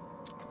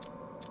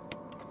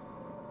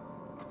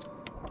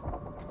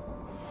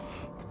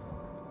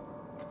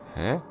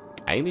 Hä?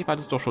 Eigentlich war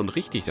das doch schon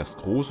richtig. Das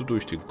große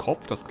durch den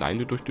Kopf, das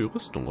kleine durch die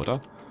Rüstung,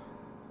 oder?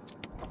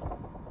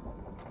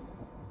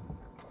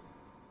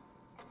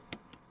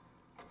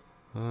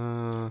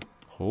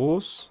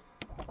 Groß,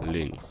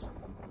 links.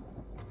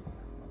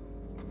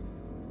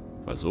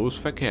 Weil so ist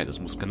verkehrt. Es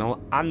muss genau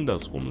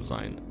andersrum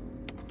sein.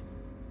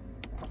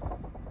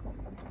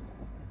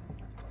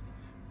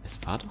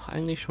 Es war doch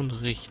eigentlich schon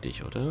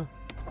richtig, oder?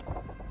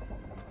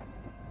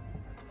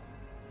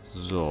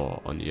 So,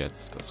 und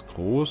jetzt das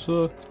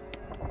große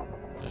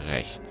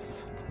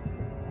rechts.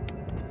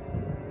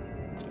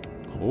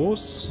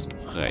 Groß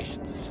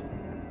rechts.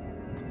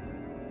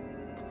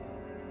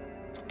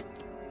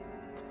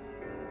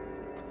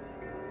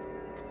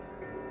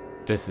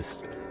 Das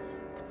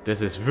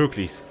ist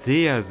wirklich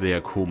sehr,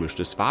 sehr komisch.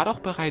 Das war doch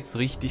bereits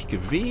richtig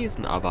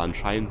gewesen, aber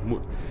anscheinend...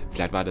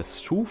 Vielleicht war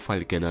das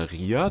Zufall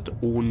generiert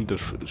und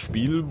das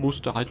Spiel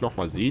musste halt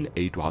nochmal sehen,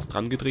 ey, du hast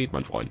dran gedreht,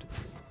 mein Freund.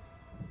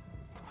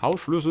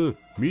 Hausschlüssel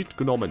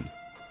mitgenommen.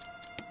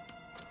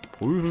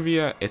 Prüfen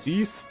wir, es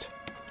ist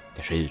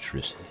der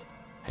Schildschlüssel.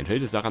 Ein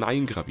Schild ist daran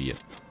eingraviert.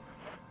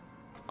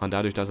 Und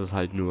dadurch, dass es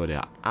halt nur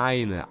der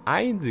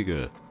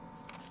einzige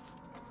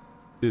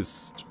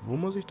ist... Wo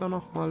muss ich da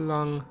nochmal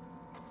lang?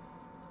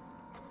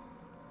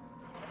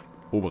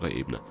 Obere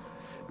Ebene.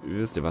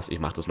 Wisst ihr was, ich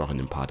mache das noch in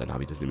dem Part, dann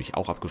habe ich das nämlich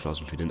auch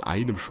abgeschlossen für den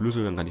einen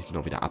Schlüssel, dann kann ich den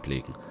auch wieder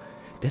ablegen.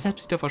 Deshalb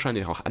sieht er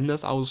wahrscheinlich auch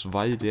anders aus,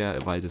 weil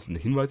das ein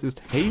Hinweis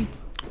ist, hey,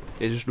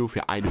 das ist nur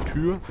für eine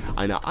Tür,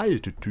 eine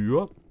alte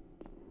Tür.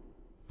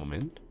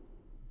 Moment.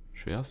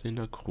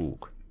 Schwersehender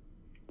Krug.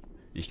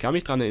 Ich kann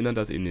mich daran erinnern,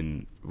 dass in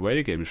den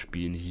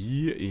Railgame-Spielen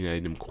hier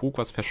in dem Krug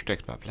was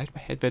versteckt war. Vielleicht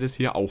wäre das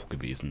hier auch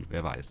gewesen,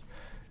 wer weiß.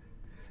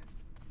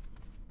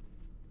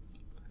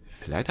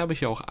 Vielleicht habe ich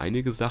ja auch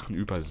einige Sachen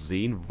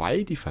übersehen,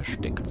 weil die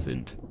versteckt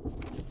sind.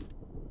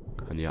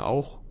 Kann ja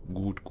auch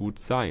gut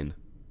sein.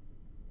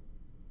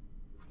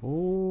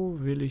 Wo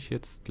will ich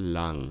jetzt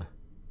lang?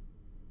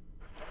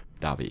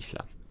 Da will ich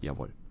lang.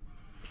 Jawohl.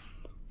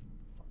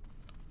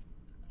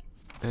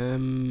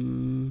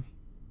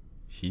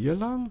 Hier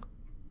lang?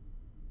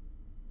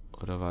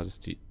 Oder war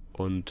das die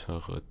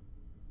untere?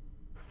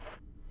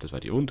 Das war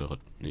die untere.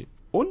 Nee,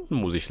 unten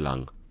muss ich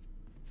lang.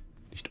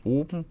 Nicht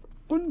oben,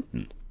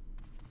 unten.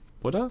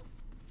 Oder?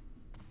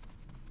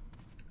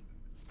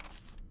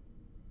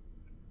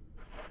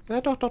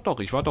 Ja, doch.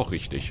 Ich war doch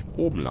richtig.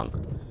 Oben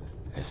lang.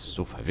 Es ist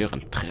so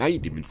verwirrend. 3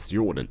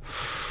 Dimensionen.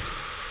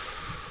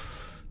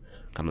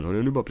 Kann man nur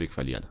den Überblick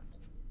verlieren.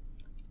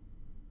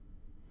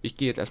 Ich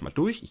gehe jetzt erstmal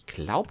durch. Ich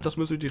glaube, das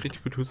müsste die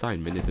richtige Tür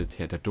sein. Wenn jetzt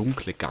der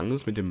dunkle Gang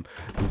ist mit dem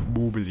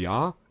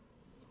Mobiliar.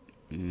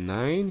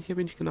 Nein, hier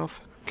bin ich genau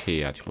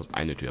verkehrt. Ich muss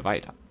eine Tür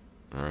weiter.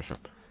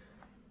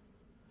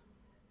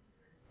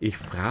 Ich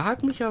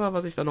frage mich aber,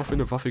 was ich da noch für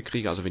eine Waffe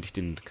kriege. Also wenn ich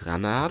den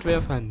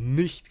Granatwerfer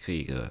nicht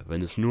kriege.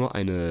 Wenn es nur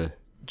eine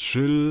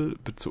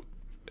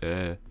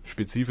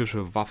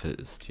spezifische Waffe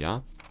ist,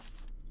 ja?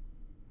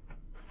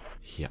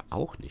 Hier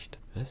auch nicht.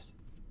 Was?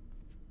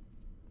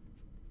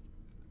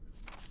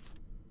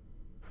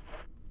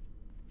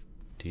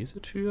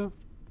 Diese Tür?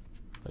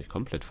 War ich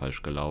komplett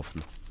falsch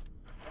gelaufen.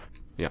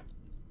 Ja.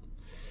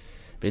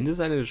 Wenn das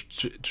eine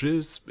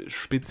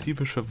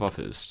spezifische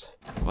Waffe ist.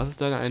 Was ist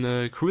dann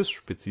eine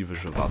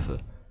Chris-spezifische Waffe?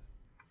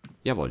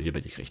 Jawohl, hier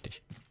bin ich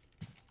richtig.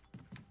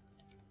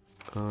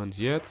 Und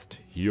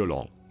jetzt hier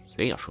lang.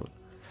 Sehr schön.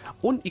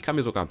 Und ich kann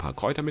mir sogar ein paar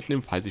Kräuter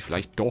mitnehmen, falls ich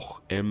vielleicht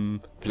doch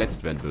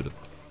verletzt werden würde.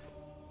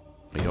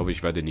 Ich hoffe,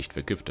 ich werde nicht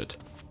vergiftet.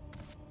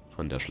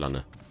 Von der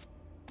Schlange.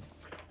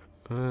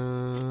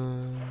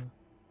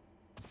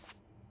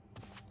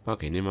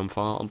 Okay, nehmen wir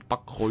ein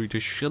paar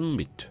Kräuterchen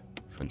mit.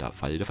 Von der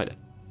Fall der Fälle.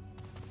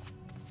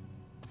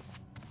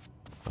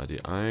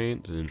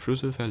 Den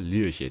Schlüssel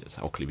verliere ich jetzt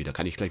auch wieder.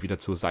 Kann ich gleich wieder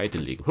zur Seite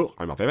legen. Hoch,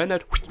 einmal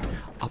verwendet.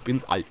 Ab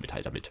ins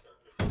Altmetall damit.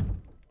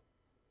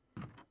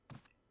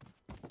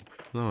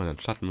 So, dann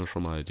starten wir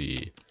schon mal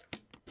die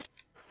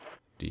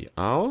Die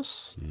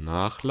aus.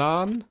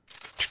 Nachladen.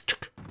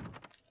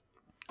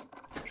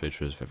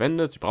 Schildschüsse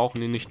verwendet. Sie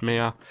brauchen ihn nicht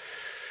mehr.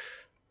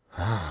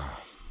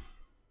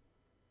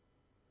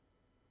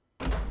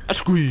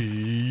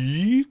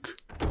 Squeak.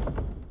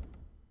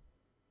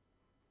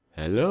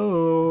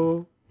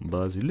 Hello,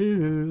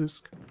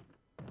 Basilisk.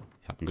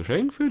 Ich habe ein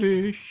Geschenk für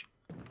dich.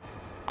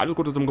 Alles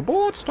Gute zum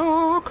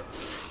Geburtstag.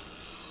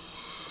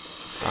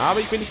 Aber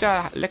ich bin nicht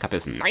der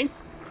Leckerbissen. Nein.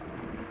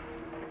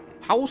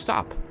 Haust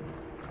ab.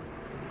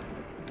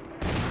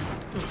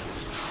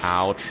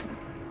 Autsch.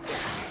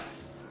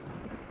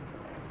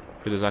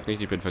 Bitte sag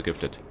nicht, ich bin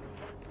vergiftet.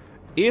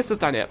 Ist es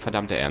dein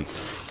verdammter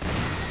Ernst?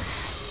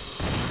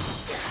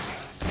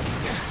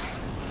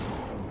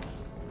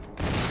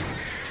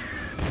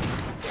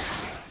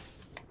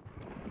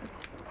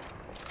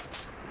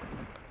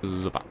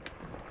 Super.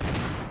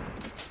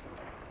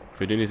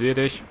 Für den ich sehe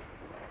dich.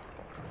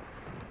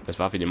 Das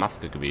war für die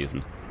Maske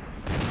gewesen.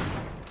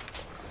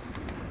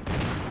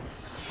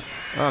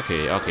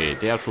 Okay.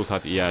 Der Schuss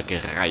hat ihr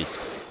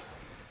gereicht.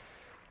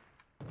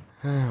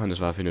 Und es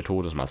war für eine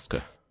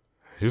Todesmaske.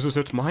 Ist es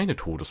jetzt meine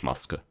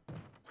Todesmaske?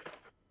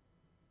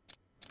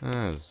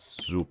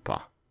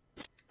 Super.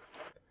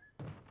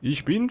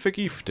 Ich bin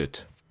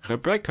vergiftet.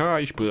 Rebecca,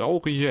 ich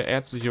brauche hier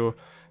ärztliche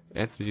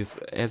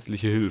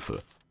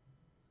Hilfe.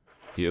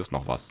 Hier ist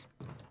noch was.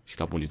 Ich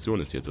glaube,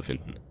 Munition ist hier zu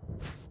finden.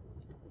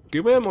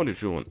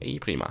 Gewehrmunition. Ey,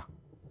 prima.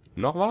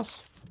 Noch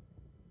was?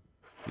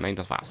 Nein,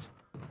 das war's.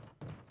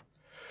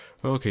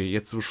 Okay,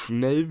 jetzt so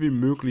schnell wie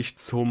möglich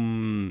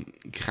zum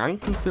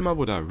Krankenzimmer,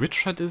 wo da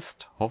Richard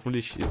ist.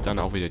 Hoffentlich ist dann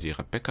auch wieder die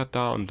Rebecca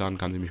da und dann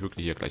kann sie mich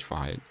wirklich hier gleich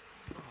verheilen.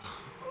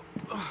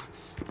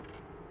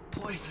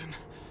 Poison.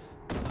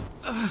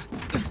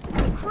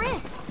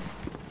 Chris!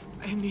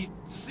 I need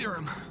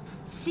serum.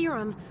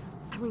 Serum.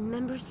 I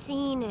remember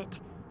seeing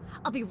it.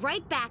 I'll be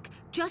right back.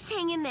 Just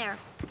hang in there.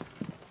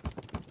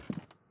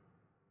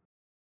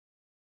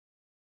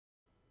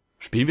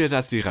 Spielen wir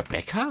das die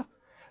Rebecca?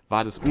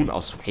 War das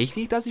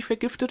unausweichlich, dass ich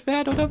vergiftet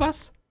werde, oder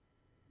was?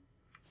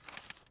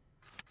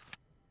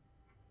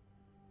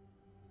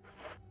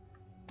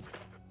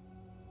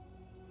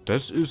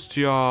 Das ist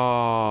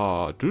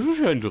ja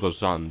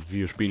interessant.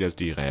 Wir spielen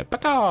jetzt die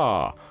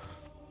Rebecca.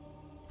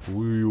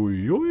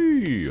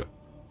 Uiuiui.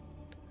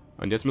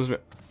 Und jetzt müssen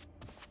wir...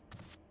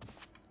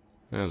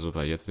 Ja,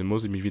 super. Jetzt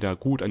muss ich mich wieder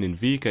gut an den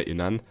Weg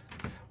erinnern.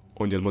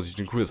 Und jetzt muss ich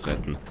den Chris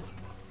retten.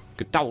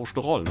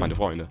 Getauschte Rollen, meine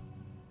Freunde.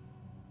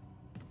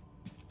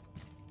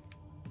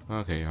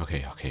 Okay.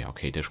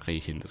 Das kriege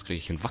ich hin.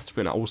 Was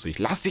für eine Aussicht.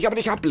 Lass dich aber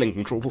nicht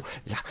ablenken, Chobo.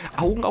 Ja,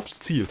 Augen aufs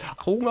Ziel.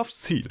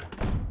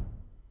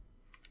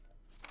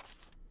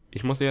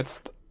 Ich muss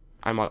jetzt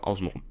einmal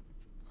außenrum.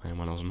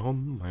 Einmal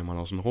außenrum.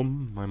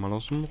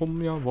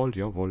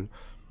 Jawohl.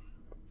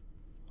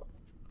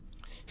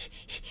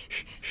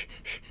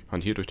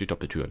 Und hier durch die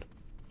Doppeltüren.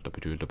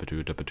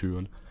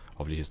 Doppeltüren.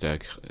 Hoffentlich ist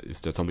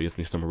der Zombie jetzt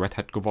nicht zum Red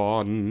Hat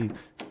geworden.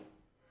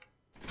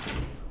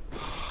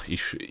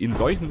 In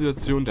solchen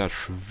Situationen, da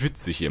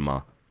schwitze ich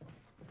immer.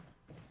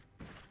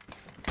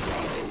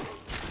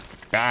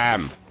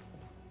 Bam!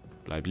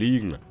 Bleib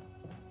liegen.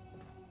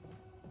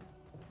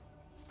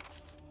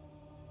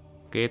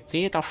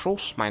 Gezielter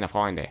Schuss, meine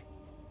Freunde.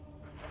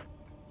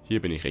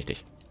 Hier bin ich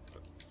richtig.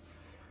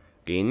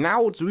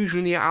 Genau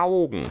zwischen die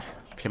Augen.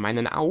 Für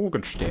meinen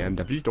Augenstern.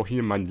 Da will ich doch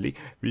hier mein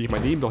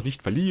Leben doch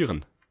nicht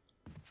verlieren.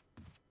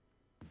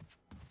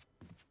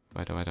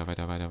 Weiter.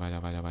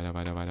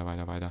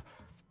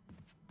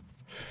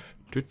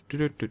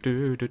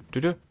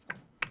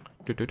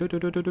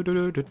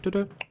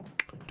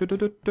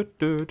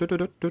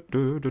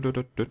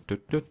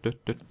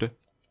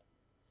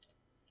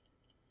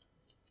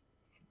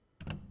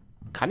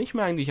 Kann ich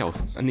mir eigentlich auch...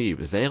 Nee,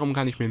 Serum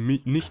kann ich mir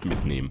nicht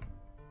mitnehmen.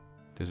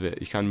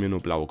 Ich kann mir nur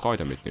blaue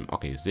Kräuter mitnehmen.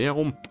 Okay,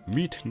 Serum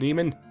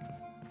mitnehmen.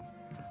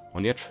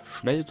 Und jetzt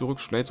schnell zurück.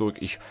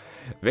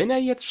 Wenn er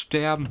jetzt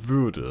sterben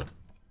würde,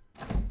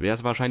 wäre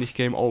es wahrscheinlich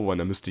Game Over. Und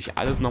dann müsste ich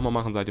alles nochmal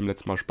machen seit dem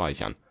letzten Mal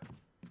speichern.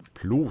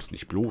 Bloß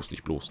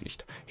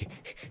nicht.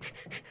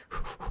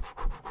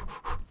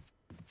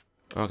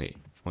 Okay,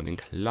 und den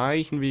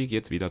gleichen Weg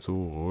jetzt wieder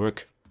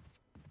zurück.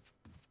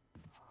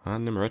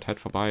 An dem Red Hat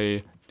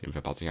vorbei. Dem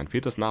verpasse ich ein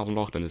viertes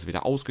Nasenloch, dann ist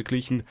wieder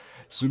ausgeglichen.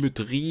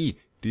 Symmetrie.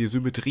 Die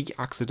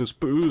Symmetrieachse des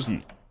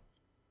Bösen.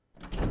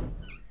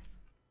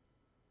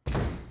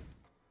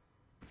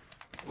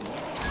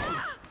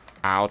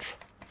 Autsch.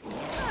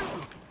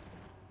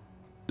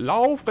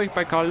 Lauf,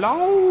 Rebecca,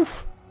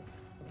 lauf!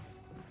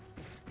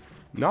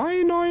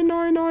 Nein.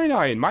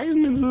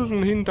 Meinen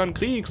süßen Hintern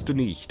kriegst du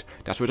nicht.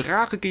 Das wird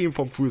Rache geben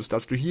vom Chris,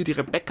 dass du hier die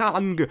Rebecca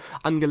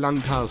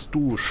angelangt hast,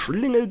 du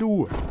Schlingel,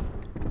 du.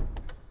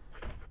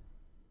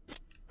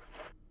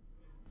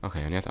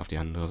 Okay, und jetzt auf die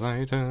andere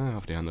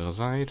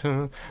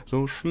Seite.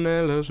 So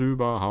schnell es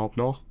überhaupt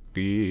noch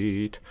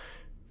geht.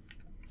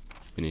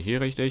 Bin ich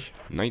hier richtig?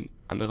 Nein,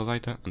 andere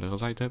Seite.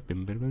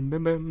 Bim, bim, bim,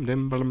 bim, bim,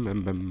 bim, bim,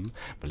 bim,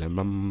 bim,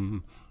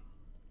 bim.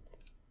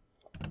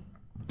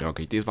 Ja,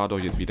 okay, das war doch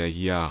jetzt wieder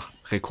hier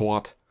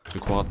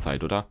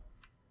Rekordzeit, oder?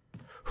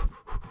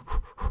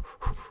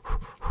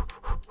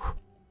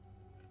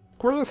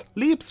 Chris,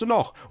 lebst du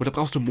noch? Oder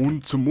brauchst du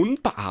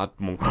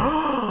Mund-zu-Mund-Beatmung?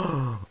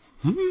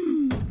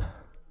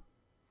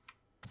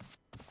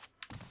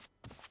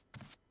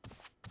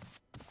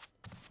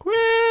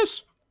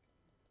 Chris!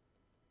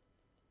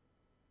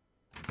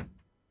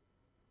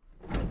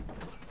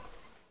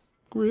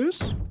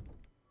 Chris?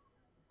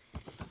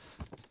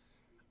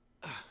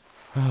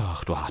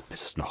 Ach, du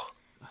atmest noch.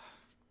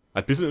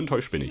 Ein bisschen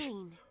enttäuscht bin ich.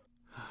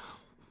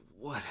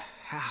 What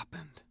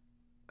happened?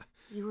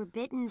 You were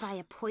bitten by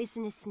a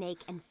poisonous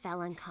snake and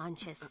fell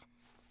unconscious.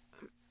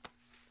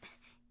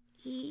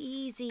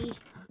 Easy.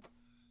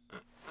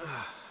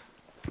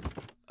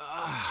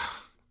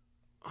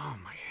 Oh,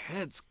 my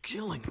head's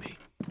killing me.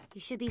 You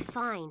should be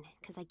fine,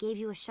 because I gave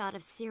you a shot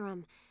of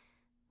serum.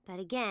 But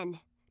again,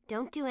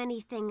 don't do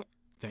anything...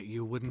 That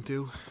you wouldn't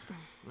do?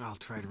 I'll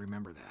try to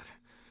remember that.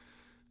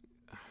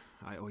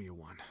 I owe you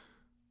one.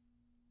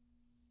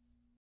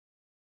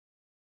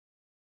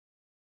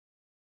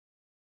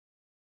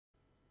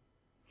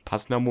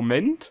 Passender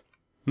Moment?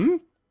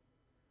 Hm?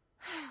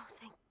 Oh,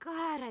 thank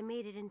God I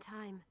made it in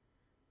time.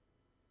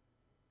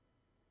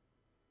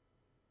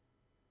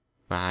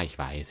 Ah, ich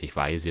weiß,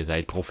 ihr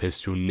seid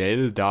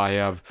professionell,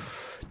 daher,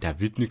 da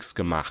wird nichts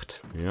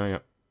gemacht. Ja, ja.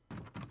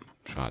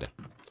 Schade.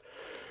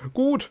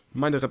 Gut,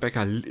 meine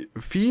Rebecca,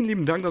 vielen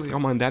lieben Dank, dass ich auch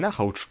mal in deiner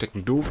Haut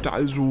stecken durfte.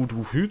 Also,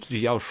 du fühlst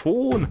dich ja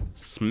schon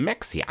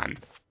smaxy an.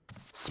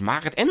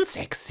 Smart and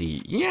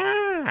sexy,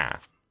 ja.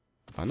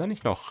 Waren da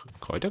nicht noch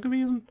Kräuter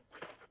gewesen?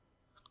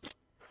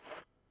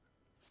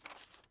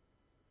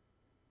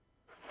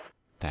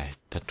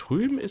 Da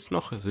drüben ist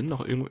noch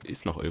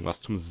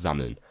irgendwas zum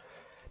Sammeln.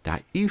 Da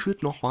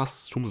ist noch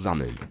was zum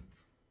Sammeln.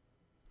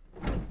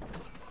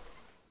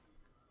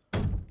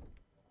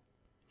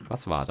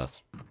 Was war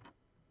das?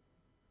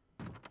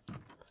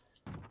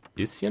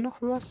 Ist hier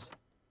noch was?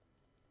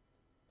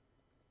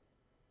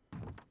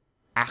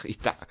 Ach,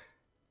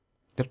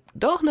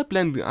 doch eine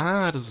Blende.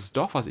 Ah, das ist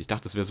doch was. Ich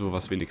dachte, das wäre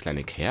sowas wie eine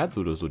kleine Kerze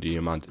oder so, die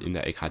jemand in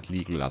der Ecke hat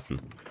liegen lassen.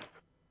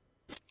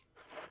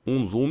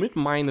 Und somit,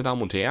 meine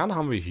Damen und Herren,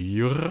 haben wir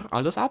hier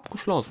alles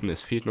abgeschlossen.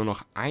 Es fehlt nur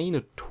noch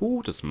eine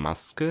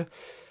Todesmaske.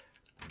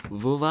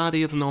 Wo war die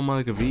jetzt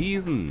nochmal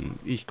gewesen?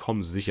 Ich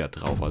komme sicher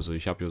drauf. Also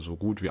ich habe ja so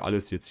gut wie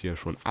alles jetzt hier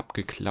schon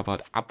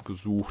abgeklappert,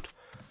 abgesucht.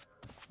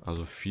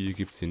 Also viel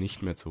gibt es hier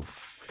nicht mehr zu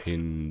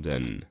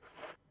finden.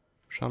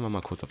 Schauen wir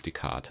mal kurz auf die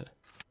Karte.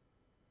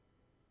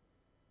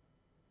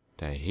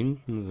 Da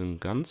hinten sind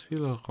ganz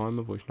viele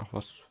Räume, wo ich noch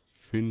was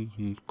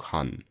finden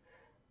kann.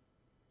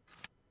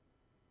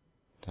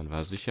 Dann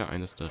war sicher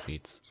eines der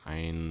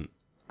Rätsel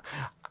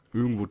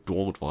irgendwo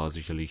dort war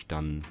sicherlich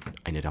dann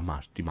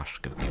die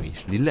Maske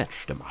gewesen. Die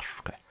letzte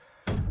Maske.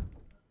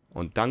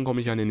 Und dann komme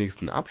ich an den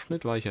nächsten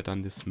Abschnitt, weil ich ja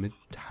dann das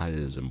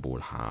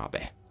Metallsymbol habe.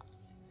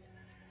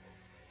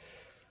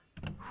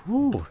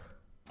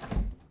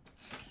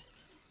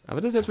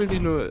 Aber das ist jetzt wirklich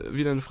nur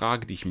wieder eine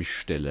Frage, die ich mich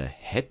stelle.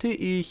 Hätte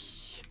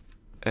ich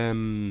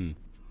den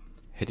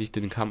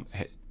Kampf...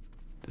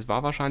 Das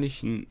war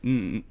wahrscheinlich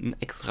ein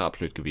extra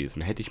Abschnitt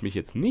gewesen. Hätte ich mich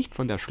jetzt nicht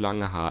von der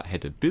Schlange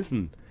hätte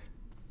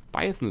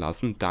beißen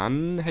lassen,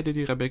 dann hätte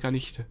die Rebecca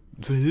nicht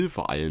zur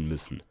Hilfe eilen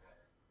müssen.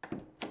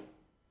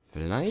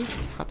 Vielleicht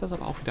hat das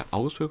aber auch wieder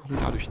Auswirkungen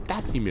dadurch,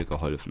 dass sie mir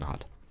geholfen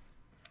hat.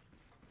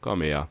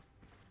 Komm her.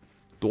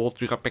 Dort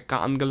ist die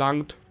Rebecca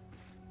angelangt.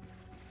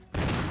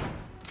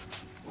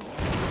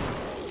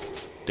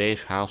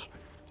 Das hast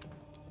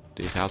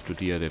du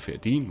dir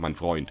verdient, mein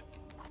Freund.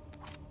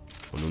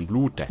 Und nun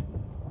blute.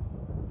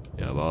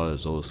 Jawohl,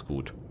 so ist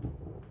gut.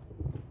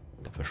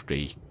 Da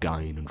verstehe ich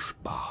keinen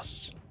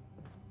Spaß.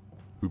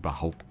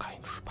 Überhaupt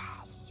keinen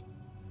Spaß.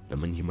 Wenn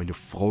man hier meine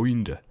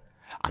Freunde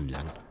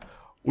anlangt.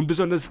 Und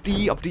besonders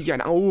die, auf die ich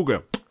ein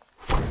Auge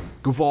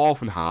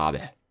geworfen habe.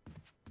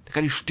 Da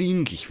kann ich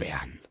stinkig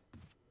werden.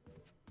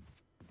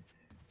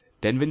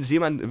 Denn wenn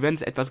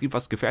es etwas gibt,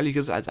 was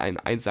gefährlicher ist als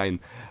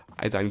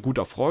ein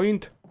guter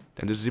Freund,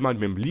 dann ist es jemand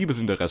mit dem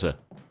Liebesinteresse.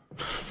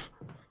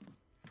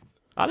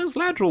 Alles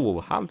klar,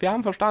 Joe. Wir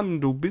haben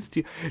verstanden. Du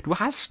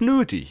hast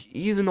nötig.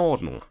 Ist in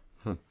Ordnung.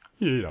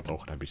 Jeder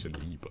braucht ein bisschen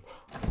Liebe.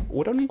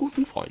 Oder einen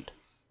guten Freund.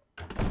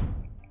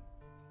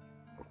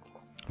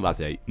 Was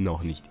er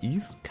noch nicht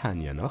ist,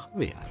 kann ja noch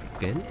werden,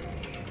 gell?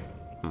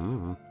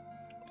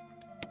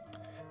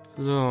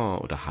 So,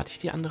 oder hatte ich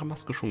die andere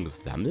Maske schon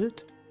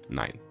gesammelt?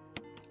 Nein.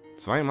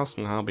 2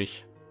 Masken habe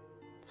ich.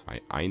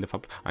 Eine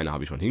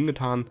habe ich schon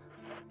hingetan.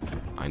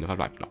 Eine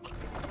verbleibt noch.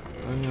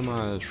 Wollen wir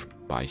mal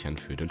speichern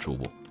für den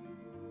Chobo.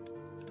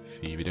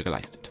 Viel wieder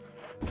geleistet.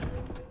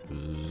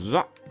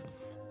 So.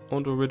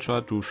 Und du,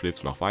 Richard, du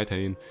schläfst noch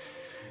weiterhin.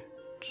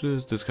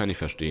 Das kann ich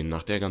verstehen.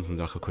 Nach der ganzen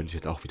Sache könnte ich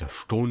jetzt auch wieder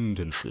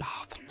Stunden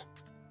schlafen.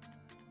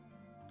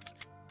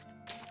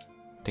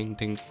 Ding,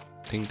 ding,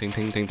 ding, ding,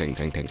 ding, ding, ding,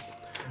 ding, ding.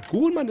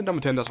 Gut, meine Damen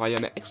und Herren, das war ja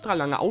eine extra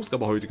lange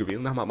Ausgabe heute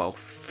gewesen. Da haben wir aber auch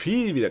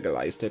viel wieder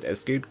geleistet.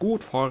 Es geht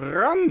gut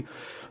voran.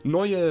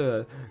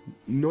 Neue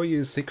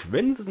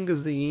Sequenzen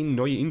gesehen,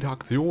 neue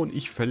Interaktion.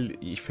 Ich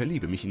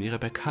verliebe mich in die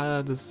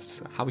Rebecca.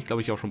 Das habe ich,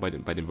 glaube ich, auch schon bei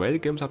den Rail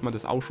Games hat man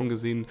das auch schon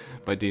gesehen.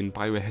 Bei den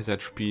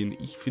Biohazard Spielen.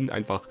 Ich finde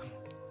einfach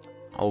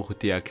Auch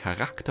der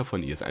Charakter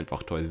von ihr ist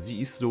einfach toll.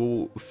 Sie ist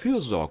so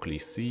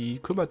fürsorglich. Sie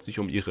kümmert sich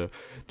um ihre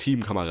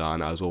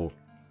Teamkameraden. Also,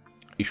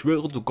 ich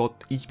schwöre zu Gott,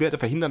 ich werde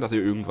verhindern, dass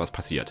ihr irgendwas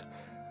passiert.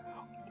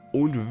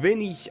 Und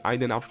wenn ich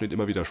einen Abschnitt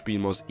immer wieder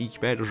spielen muss,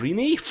 ich werde sie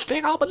nicht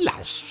sterben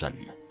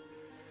lassen.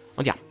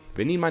 Und ja,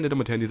 wenn Ihnen meine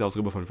Damen und Herren diese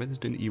Ausgabe von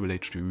Resident Evil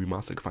HD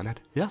Remaster gefallen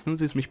hat, lassen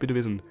Sie es mich bitte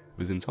wissen.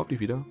 Wir sehen uns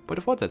hoffentlich wieder bei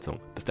der Fortsetzung.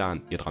 Bis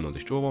dahin, ihr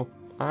 93 Juro.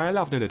 I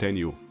love to entertain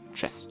you.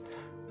 Tschüss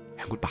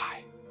and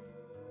goodbye.